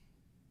Rangers.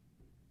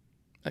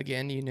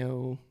 Again, you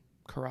know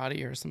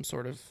karate or some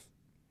sort of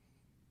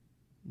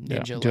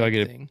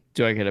ninja-like thing.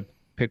 Do I get to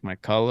pick my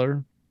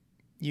color?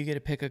 You get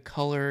to pick a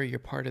color. You're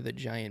part of the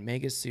giant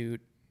mega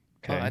suit.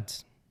 Okay.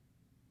 But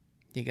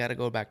you got to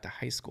go back to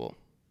high school.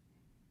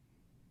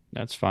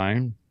 That's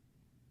fine.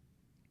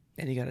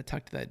 And you got to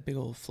talk to that big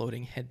old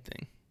floating head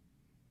thing.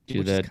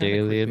 Do that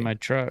daily in my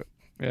truck.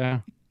 Yeah,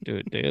 do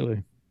it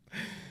daily.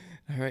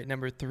 All right,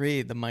 number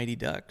 3, the Mighty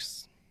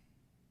Ducks.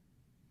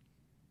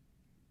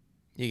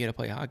 You get to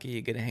play hockey.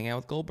 You get to hang out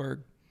with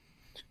Goldberg.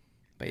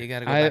 But you got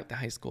to go back to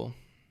high school.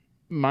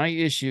 My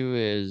issue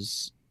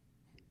is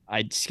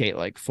I'd skate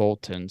like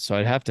Fulton, so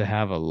I'd have to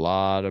have a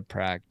lot of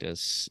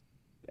practice.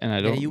 And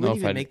I don't you know wouldn't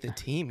if even I'd make the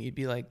team. You'd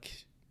be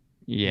like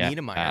yeah,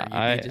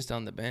 Niedermeyer. You'd be just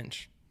on the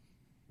bench.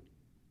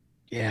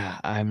 Yeah,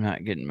 I'm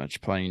not getting much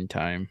playing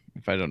time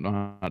if I don't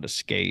know how to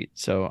skate.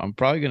 So I'm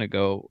probably going to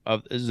go.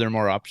 Is there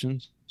more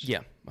options? Yeah,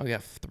 I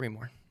got 3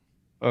 more.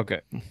 Okay.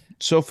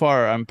 So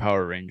far, I'm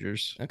Power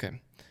Rangers. Okay.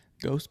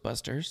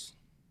 Ghostbusters.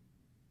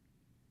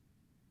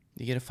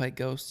 You get to fight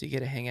ghosts. You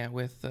get to hang out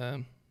with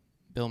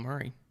Bill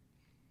Murray.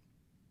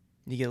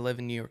 You get to live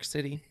in New York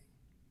City.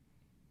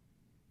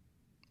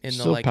 In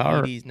Still the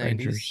Power 80s, 90s.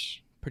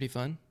 Rangers. Pretty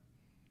fun.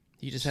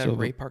 You just Still have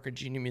Ray Parker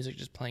Jr. music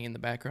just playing in the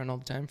background all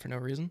the time for no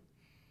reason.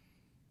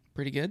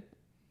 Pretty good.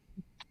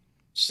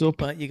 Still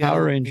But you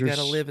Power Rangers. You got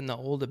to live in the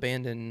old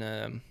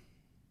abandoned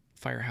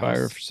firehouse.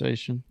 Fire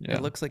station. Yeah.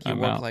 It looks like you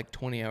work like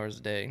 20 hours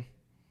a day.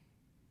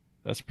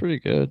 That's pretty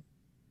good.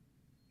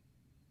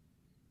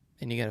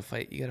 And you got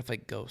to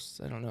fight ghosts.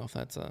 I don't know if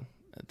that's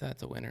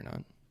a win or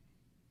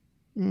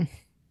not.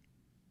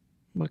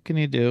 What can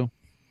you do?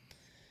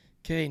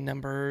 Okay,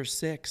 number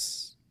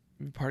 6.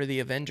 You're part of the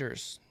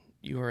Avengers.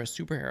 You are a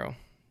superhero.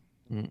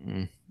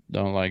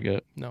 Don't like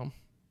it. No.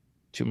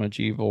 Too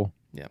much evil.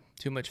 Yeah,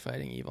 too much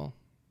fighting evil.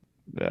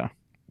 Yeah.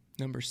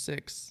 Number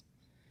 6.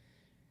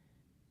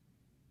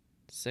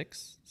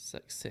 6?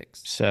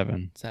 6.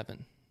 7.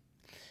 7.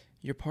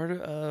 You're part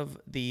of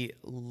the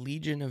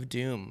Legion of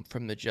Doom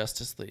from the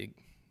Justice League.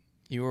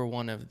 You are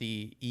one of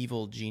the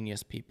evil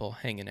genius people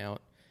hanging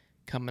out,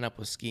 coming up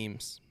with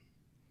schemes.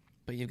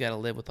 But you've got to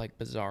live with like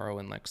Bizarro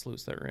and Lex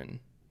Luthor and...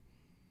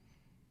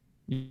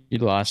 You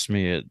lost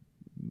me at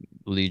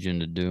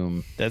Legion of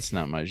Doom. That's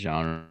not my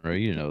genre.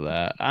 You know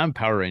that. I'm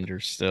Power Ranger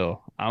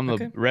still. I'm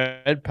the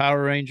red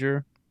Power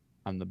Ranger.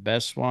 I'm the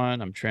best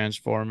one. I'm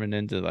transforming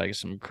into like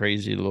some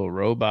crazy little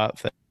robot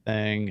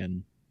thing,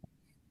 and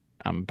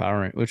I'm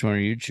Power Ranger. Which one are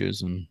you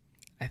choosing?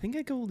 I think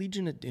I go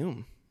Legion of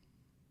Doom.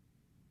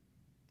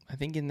 I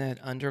think in that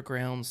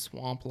underground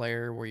swamp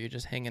lair where you're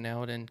just hanging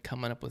out and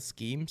coming up with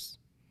schemes.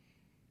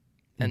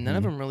 And none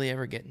of them really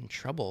ever get in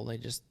trouble.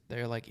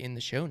 They're like in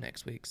the show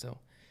next week. So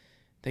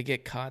they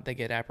get caught, they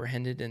get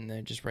apprehended, and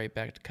they're just right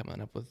back to coming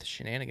up with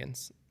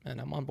shenanigans.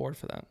 And I'm on board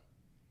for that.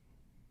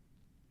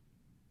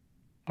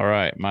 All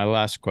right. My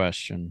last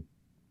question.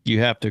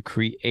 You have to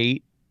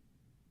create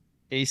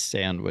a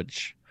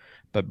sandwich,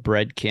 but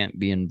bread can't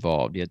be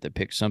involved. You have to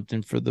pick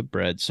something for the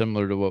bread,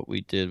 similar to what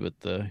we did with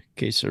the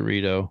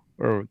quesarito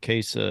or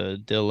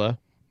quesadilla.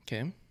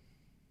 Okay.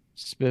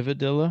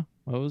 Spivadilla?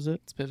 What was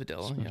it?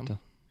 Spivadilla, yeah.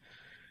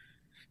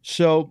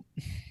 So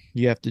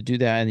You have to do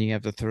that, and you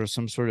have to throw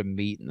some sort of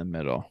meat in the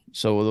middle.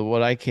 So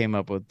what I came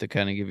up with to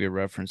kind of give you a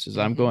reference is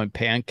I'm going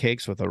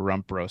pancakes with a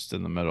rump roast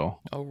in the middle.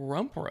 A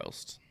rump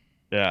roast.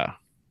 Yeah,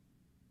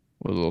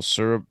 with a little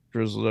syrup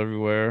drizzled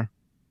everywhere,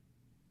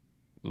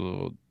 a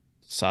little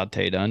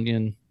sautéed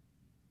onion,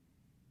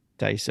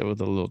 dice it with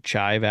a little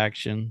chive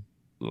action,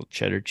 a little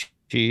cheddar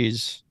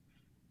cheese.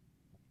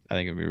 I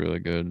think it'd be really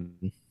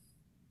good.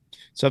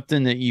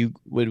 Something that you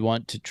would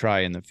want to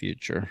try in the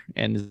future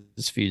and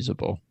is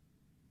feasible.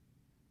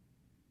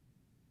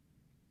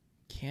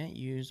 Can't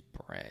use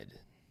bread.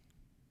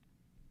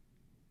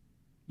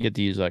 You get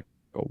to use like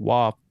a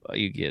waffle.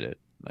 You get it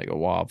like a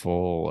waffle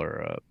or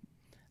a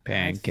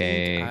I think I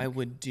pancake.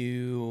 would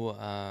do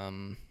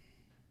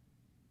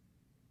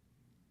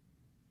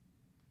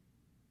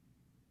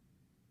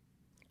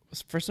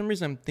for some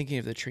reason I'm thinking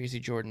of the Tracy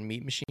Jordan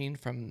meat machine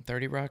from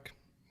 30 Rock,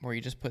 where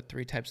you just put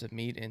three types of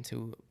meat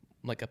into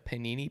like a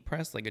panini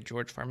press, like a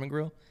George Foreman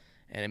grill,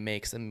 and it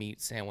makes a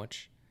meat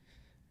sandwich.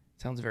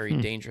 Sounds very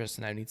Hmm. dangerous,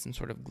 and I need some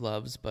sort of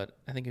gloves, but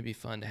I think it'd be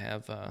fun to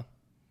have.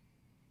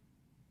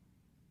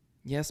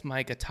 Yes,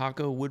 Mike, a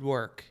taco would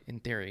work in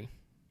theory,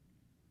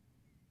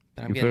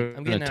 but I'm You getting put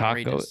I'm in a getting taco.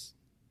 outrageous.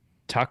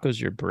 Taco's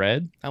your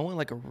bread. I want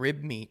like a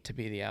rib meat to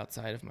be the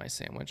outside of my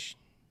sandwich,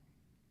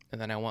 and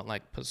then I want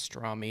like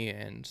pastrami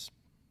and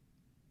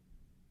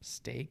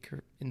steak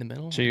or in the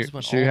middle. So I you're just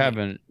want so you're all meat.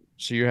 having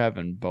so you're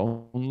having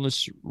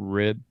boneless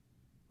rib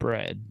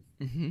bread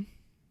Mm-hmm.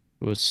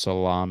 with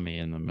salami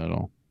in the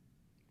middle.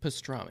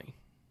 Pastrami,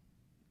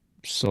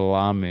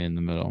 Salami in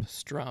the middle.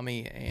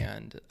 pastrami,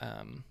 and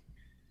I'm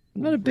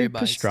not a big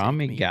ribeye steak pastrami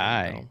meat in the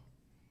guy. middle.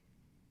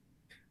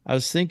 I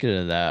was thinking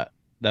of that.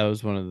 That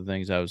was one of the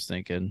things I was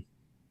thinking.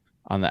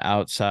 On the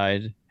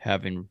outside,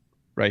 having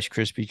Rice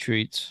Krispie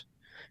treats,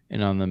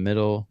 and on the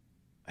middle,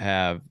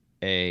 have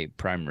a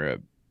prime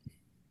rib.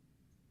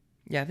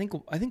 Yeah, I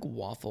think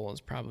waffle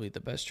is probably the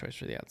best choice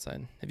for the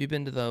outside. Have you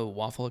been to the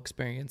waffle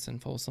experience in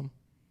Folsom?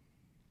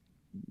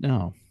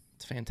 No,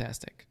 It's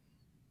fantastic.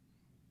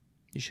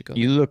 You should go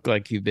you there. look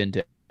like you've been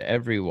to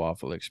every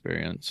waffle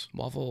experience.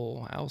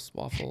 Waffle House,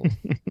 Waffle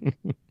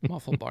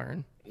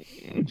Barn.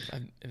 If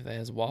that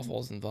has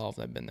waffles involved,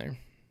 I've been there.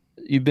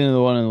 You've been to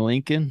the one in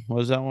Lincoln.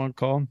 What is that one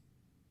called?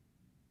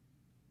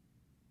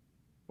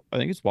 I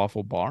think it's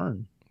Waffle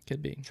Barn.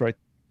 Could be. It's right.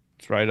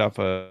 It's right off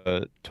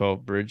of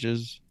 12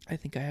 Bridges. I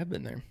think I have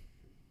been there.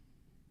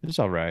 It's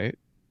all right.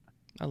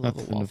 I love a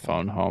Nothing to waffle.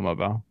 phone home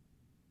about.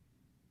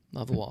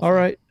 Love a waffle. All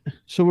right.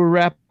 So we're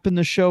wrapping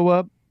the show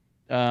up.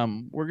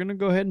 We're gonna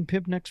go ahead and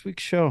pimp next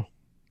week's show.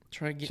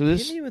 Hit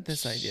me with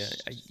this idea.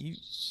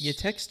 You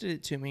texted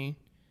it to me.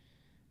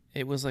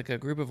 It was like a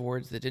group of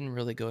words that didn't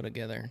really go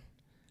together.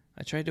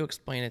 I tried to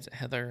explain it to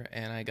Heather,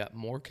 and I got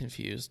more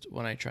confused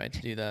when I tried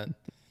to do that.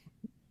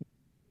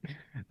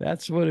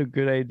 That's what a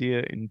good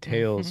idea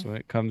entails Mm-hmm. when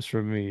it comes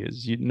from me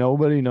is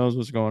nobody knows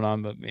what's going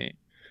on but me.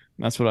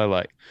 That's what I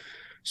like.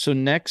 So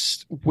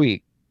next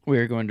week we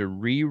are going to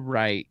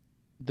rewrite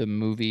the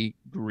movie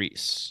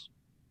Grease.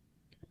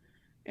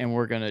 And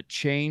we're going to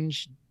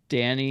change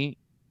Danny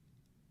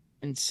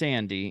and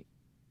Sandy.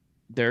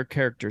 Their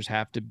characters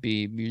have to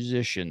be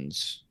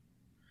musicians.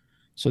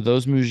 So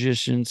those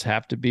musicians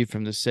have to be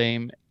from the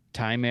same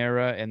time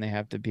era and they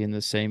have to be in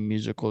the same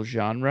musical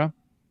genre.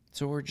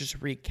 So we're just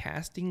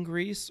recasting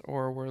Grease,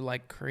 or we're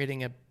like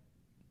creating a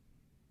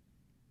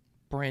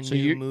brand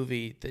new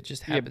movie that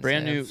just happens to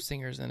have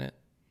singers in it.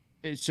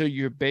 So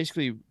you're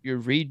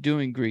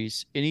redoing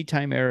Grease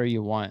anytime era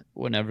you want,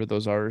 whenever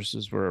those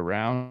artists were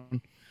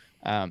around.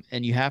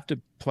 And you have to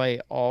play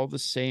all the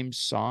same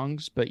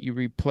songs, but you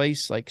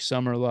replace like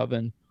Summer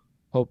Lovin',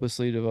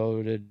 Hopelessly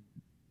Devoted,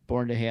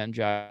 Born to Hand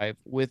Jive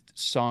with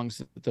songs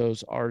that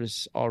those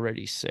artists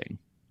already sing.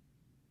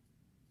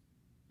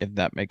 If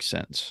that makes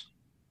sense.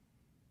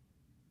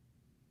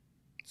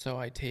 So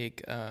I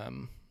take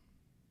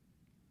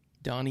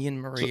Donnie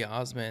and Marie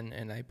Osmond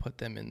and I put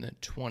them in the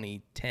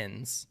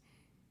 2010s.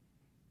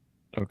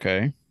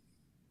 Okay.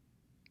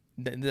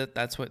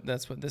 That's what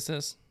this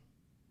is.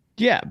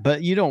 Yeah,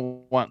 but you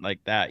don't want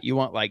like that. You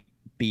want like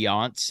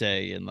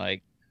Beyonce and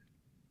like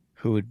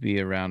who would be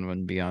around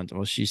when Beyonce?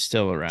 Well, she's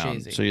still around.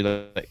 Jay-Z. So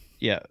you're like,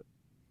 yeah,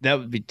 that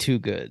would be too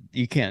good.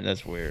 You can't.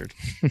 That's weird.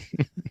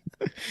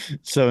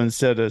 So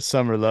instead of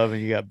Summer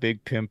Lovin', you got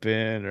Big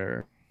Pimpin'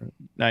 or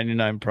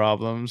 99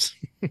 Problems.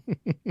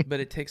 But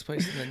it takes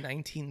place in the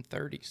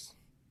 1930s.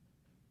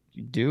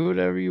 You do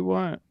whatever you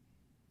want.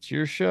 It's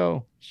your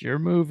show. It's your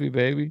movie,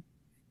 baby.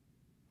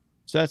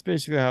 So that's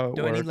basically how it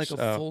Do works. I need like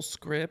a full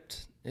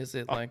script? Is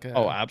it like a...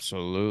 Oh,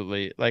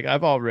 absolutely. Like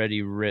I've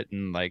already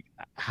written like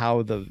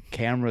how the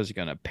camera's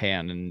gonna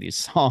pan in these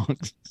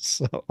songs.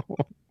 So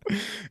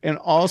and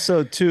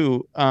also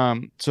too,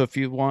 so if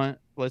you want,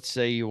 let's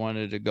say you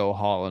wanted to go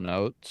Hall and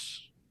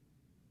Oates,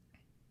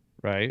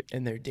 right?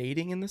 And they're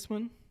dating in this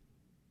one?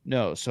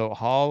 No, so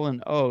Hall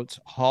and Oates,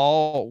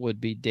 Hall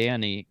would be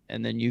Danny,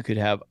 and then you could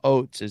have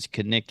Oates as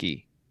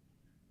Kanicki.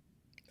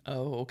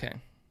 Oh, okay.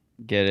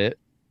 Get it?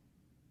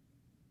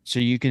 So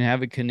you can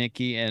have a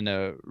Kanicki and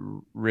a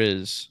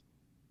Riz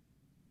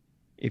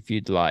if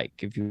you'd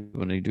like, if you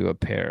want to do a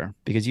pair,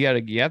 because you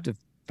have to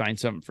find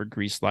something for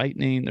Grease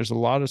Lightning. There's a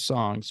lot of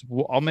songs.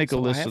 I'll make a So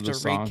I list have of to the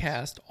songs.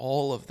 recast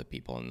all of the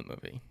people in the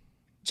movie.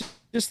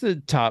 Just the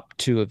top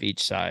two of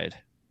each side,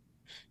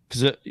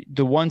 because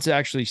the ones that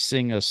actually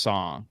sing a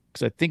song.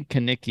 Because I think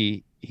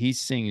Kaneki, he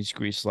sings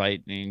Grease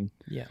Lightning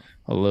Yeah.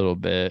 a little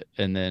bit,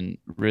 and then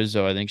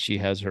Rizzo, I think she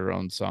has her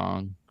own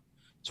song.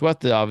 So we have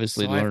to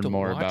obviously So I have learn to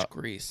more watch about.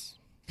 Grease.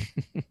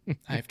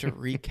 I have to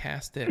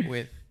recast it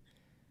with,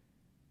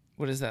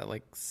 what is that,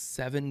 like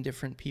 7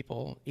 different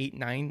people,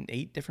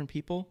 8 different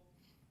people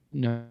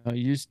No,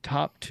 use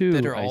top two.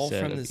 that are I all said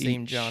from of the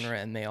same each. genre,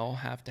 and they all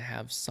have to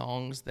have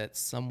songs that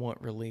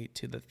somewhat relate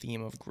to the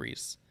theme of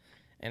Grease,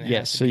 and it Yes,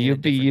 has to so be in a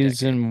different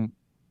decade.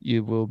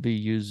 you will be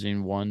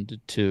using 1 to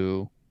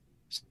 2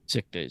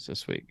 sick days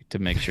this week to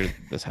make sure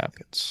this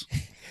happens.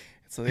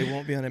 So they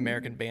won't be on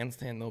American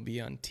Bandstand; they'll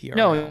be on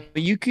No, TRL.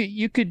 you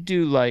could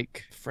do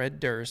like Fred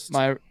Durst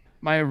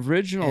my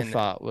original and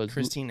thought was,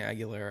 Christina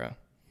Aguilera.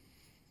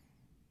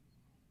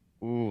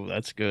 ooh,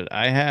 that's good.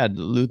 I had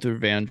Luther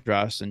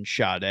Vandross and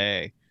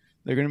Sade.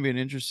 They're going to be an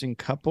interesting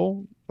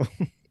couple,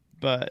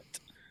 but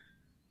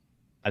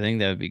I think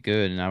that would be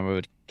good, and I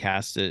would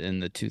cast it in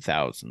the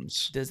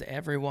 2000s. Does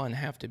everyone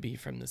have to be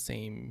from the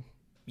same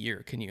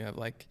year? Can you have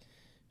like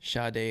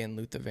Sade and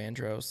Luther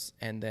Vandross,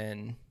 and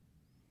then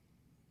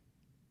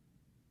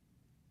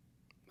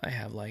I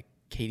have like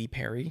Katy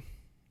Perry?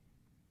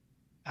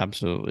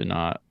 Absolutely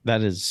not.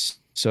 That is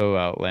so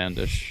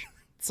outlandish.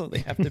 So they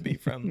have to be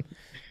from.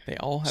 They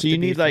all have So to you be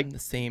need like from the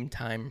same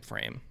time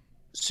frame.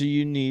 so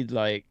you need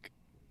like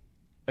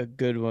a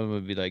good one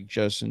would be like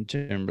Justin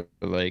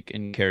Timberlake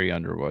and Carrie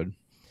Underwood.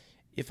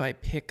 If I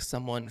pick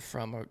someone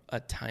from a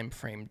time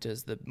frame,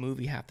 does the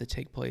movie have to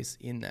take place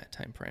in that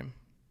time frame?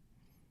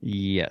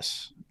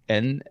 Yes.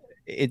 And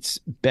it's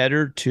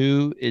better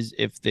too is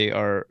if they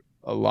are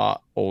a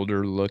lot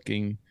older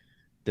looking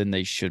than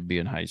they should be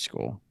in high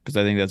school, because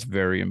I think that's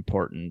very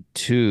important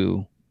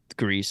to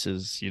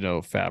Grease's,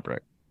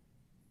 fabric.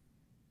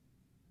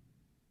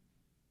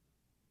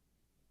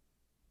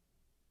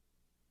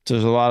 So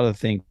there's a lot of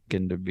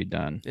thinking to be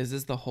done. Is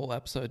this the whole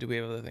episode? Do we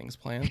have other things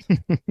planned?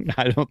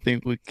 I don't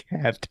think we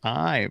have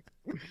time.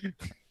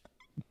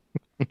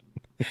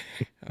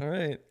 All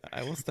right,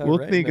 I will start We'll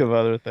writing think it. of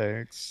other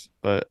things,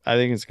 but I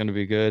think it's going to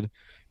be good.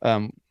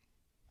 Um,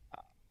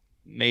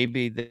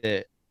 maybe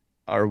that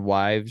our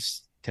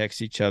wives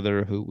text each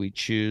other who we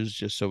choose,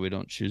 just so we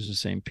don't choose the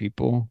same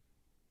people.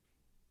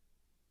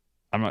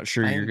 I'm not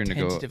sure I you're am going to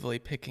go. tentatively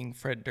picking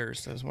Fred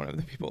Durst as one of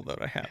the people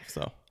that I have.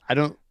 So I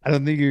don't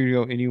think you're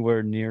going to go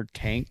anywhere near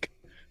Tank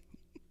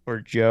or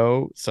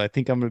Joe. So I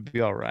think I'm going to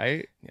be all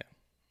right. yeah,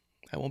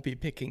 I won't be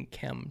picking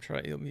Kem.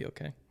 Try, you'll be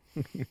okay.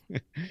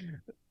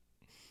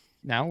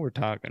 Now we're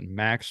talking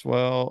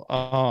Maxwell.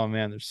 Oh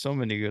man, there's so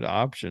many good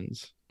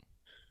options.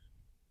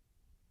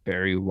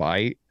 Barry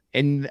White.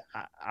 And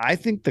I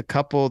think the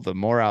couple, the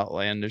more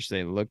outlandish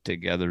they look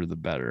together, the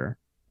better.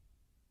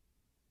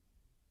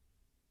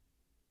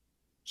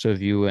 So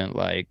if you went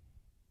like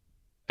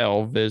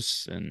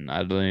Elvis, and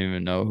I don't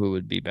even know who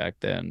would be back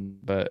then,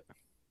 but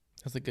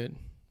That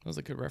was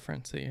a good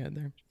reference that you had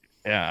there.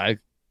 yeah,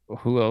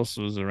 who else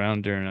was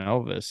around during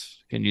Elvis?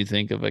 Can you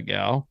think of a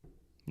gal?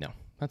 No,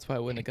 that's why I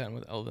wouldn't have gone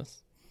with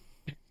Elvis.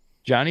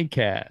 Johnny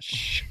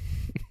Cash.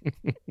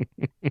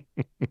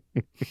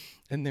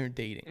 And they're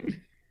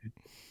dating.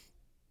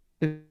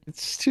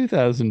 It's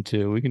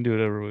 2002. We can do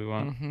whatever we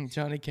want.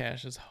 Johnny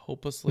Cash is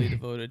hopelessly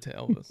devoted to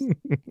Elvis.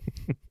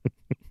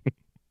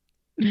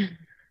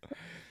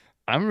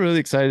 I'm really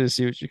excited to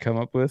see what you come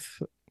up with.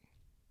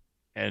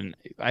 And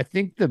I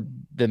think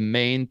the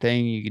main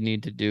thing you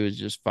need to do is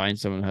just find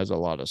someone who has a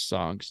lot of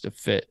songs to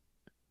fit.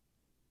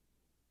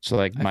 So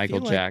like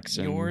Michael feel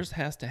Jackson. Like yours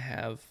has to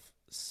have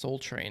Soul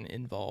Train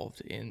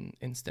involved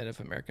instead of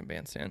American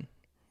Bandstand.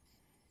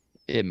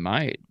 It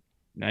might.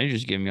 Now you're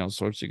just giving me all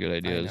sorts of good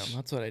ideas. I know,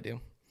 that's what I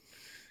do.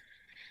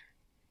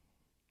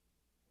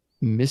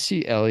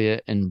 Missy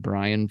Elliott and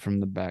Brian from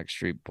the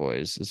Backstreet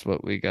Boys is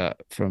what we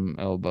got from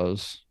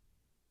Elbows.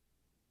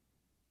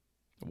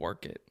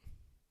 Work it.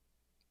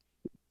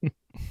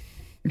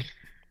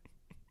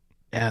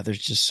 Yeah, there's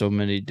just so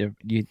many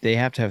different. They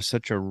have to have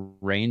such a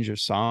range of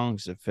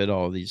songs to fit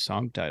all these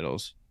song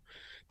titles.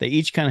 They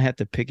each kind of have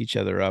to pick each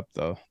other up,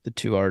 though. The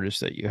two artists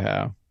that you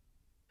have.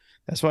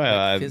 That's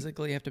why I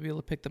physically have to be able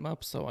to pick them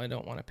up. So I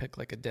don't want to pick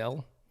like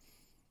Adele.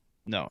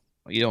 No,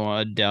 you don't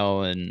want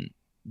Adele and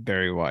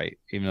Barry White,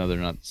 even though they're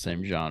not the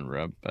same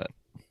genre. But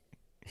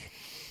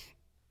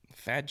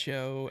Fat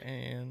Joe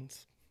and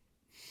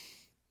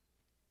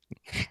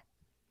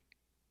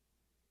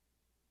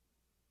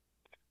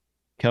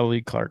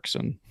Kelly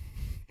Clarkson.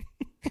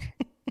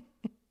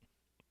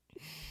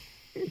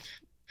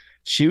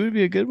 She would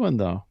be a good one,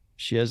 though.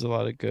 She has a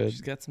lot of good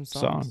She's got some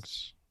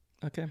songs.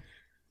 Okay.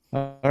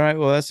 All right.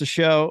 Well, that's the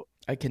show.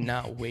 I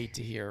cannot wait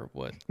to hear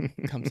what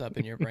comes up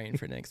in your brain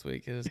for next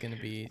week. It is going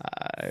to be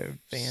I'm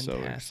fantastic.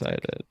 so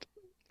excited.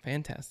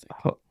 Fantastic.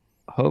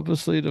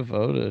 Hopelessly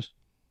devoted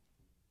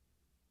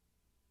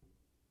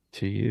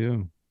to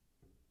you.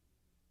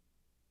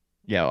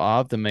 Yeah, I'll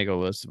have to make a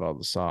list of all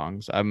the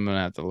songs. I'm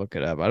gonna have to look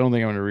it up. I don't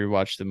think I'm gonna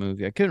rewatch the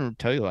movie. I couldn't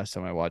tell you last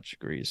time I watched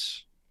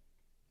Grease.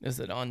 Is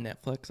it on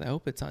Netflix? I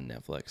hope it's on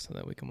Netflix so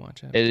that we can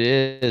watch it. It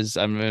is.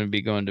 I'm gonna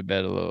be going to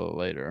bed a little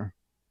later.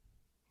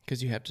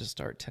 Because you have to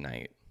start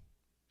tonight.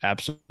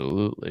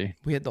 Absolutely.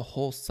 We had the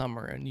whole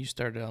summer, and you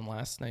started on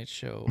last night's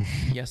show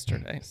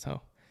yesterday.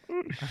 So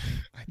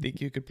I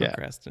think you could Yeah.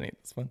 procrastinate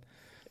this one.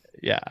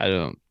 Yeah, I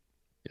don't.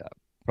 Yeah,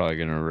 probably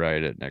gonna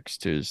write it next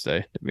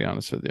Tuesday, to be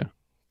honest with you.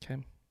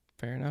 Okay,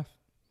 fair enough.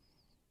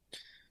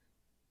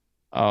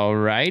 All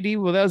righty.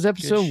 Well, that was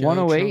episode show,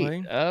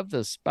 108 Troy. of the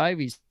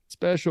Spivey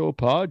Special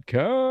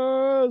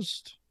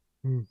Podcast.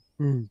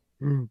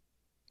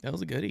 That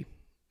was a goodie.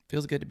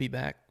 Feels good to be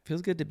back.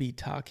 Feels good to be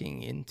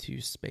talking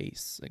into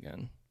space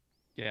again.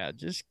 Yeah,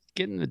 just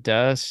getting the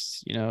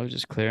dust,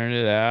 just clearing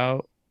it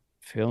out,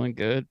 feeling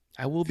good.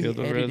 I will be Feel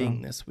the editing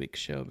rhythm. this week's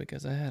show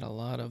because I had a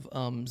lot of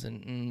ums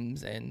and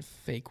ums and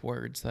fake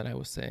words that I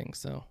was saying.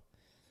 So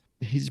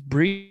He's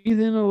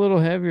breathing a little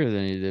heavier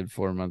than he did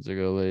 4 months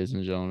ago, ladies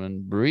and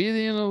gentlemen.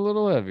 Breathing a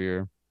little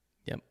heavier.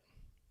 yep.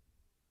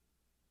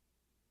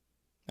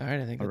 All right,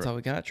 I think that's all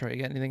we got. Troy,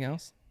 you got anything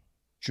else?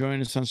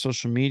 Join us on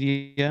social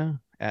media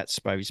at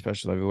Spivey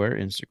Special everywhere,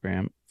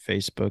 Instagram,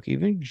 Facebook.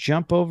 Even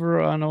jump over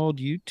on old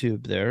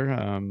YouTube there.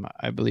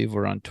 I believe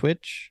we're on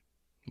Twitch.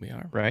 We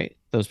are. Right?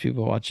 Those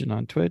people watching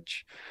on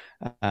Twitch.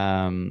 We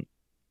haven't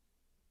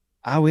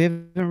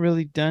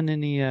really done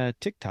any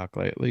TikTok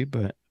lately,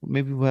 but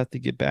maybe we'll have to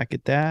get back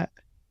at that.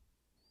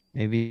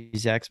 Maybe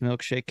Zach's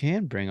milkshake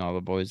can bring all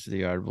the boys to the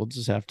yard. We'll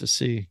just have to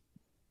see.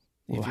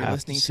 If you're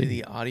listening to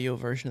the audio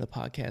version of the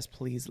podcast,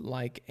 please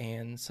like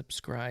and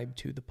subscribe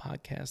to the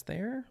podcast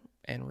there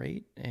and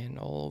rate and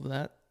all of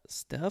that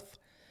stuff.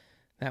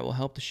 That will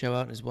help the show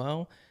out as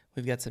well.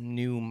 We've got some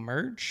new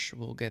merch.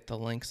 We'll get the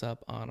links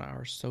up on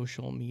our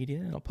social media,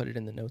 and I'll put it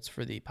in the notes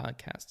for the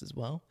podcast as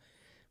well.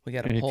 We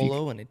got a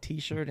polo and a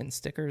t-shirt and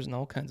stickers and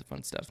all kinds of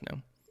fun stuff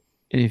now.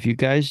 And if you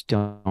guys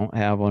don't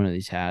have one of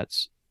these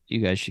hats, you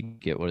guys should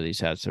get one of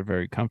these hats. They're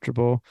very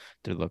comfortable.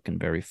 They're looking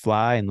very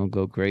fly, and they'll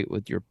go great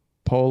with your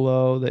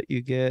polo that you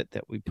get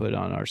that we put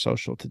on our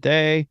social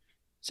today.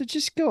 So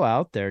just go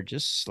out there,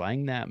 just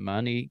slang that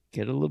money,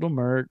 get a little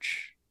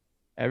merch.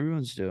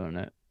 Everyone's doing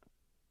it.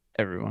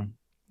 Everyone.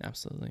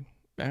 Absolutely.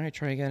 All right,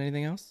 Troy, you got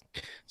anything else?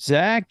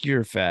 Zach,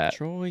 you're fat.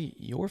 Troy,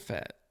 you're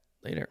fat.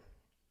 Later.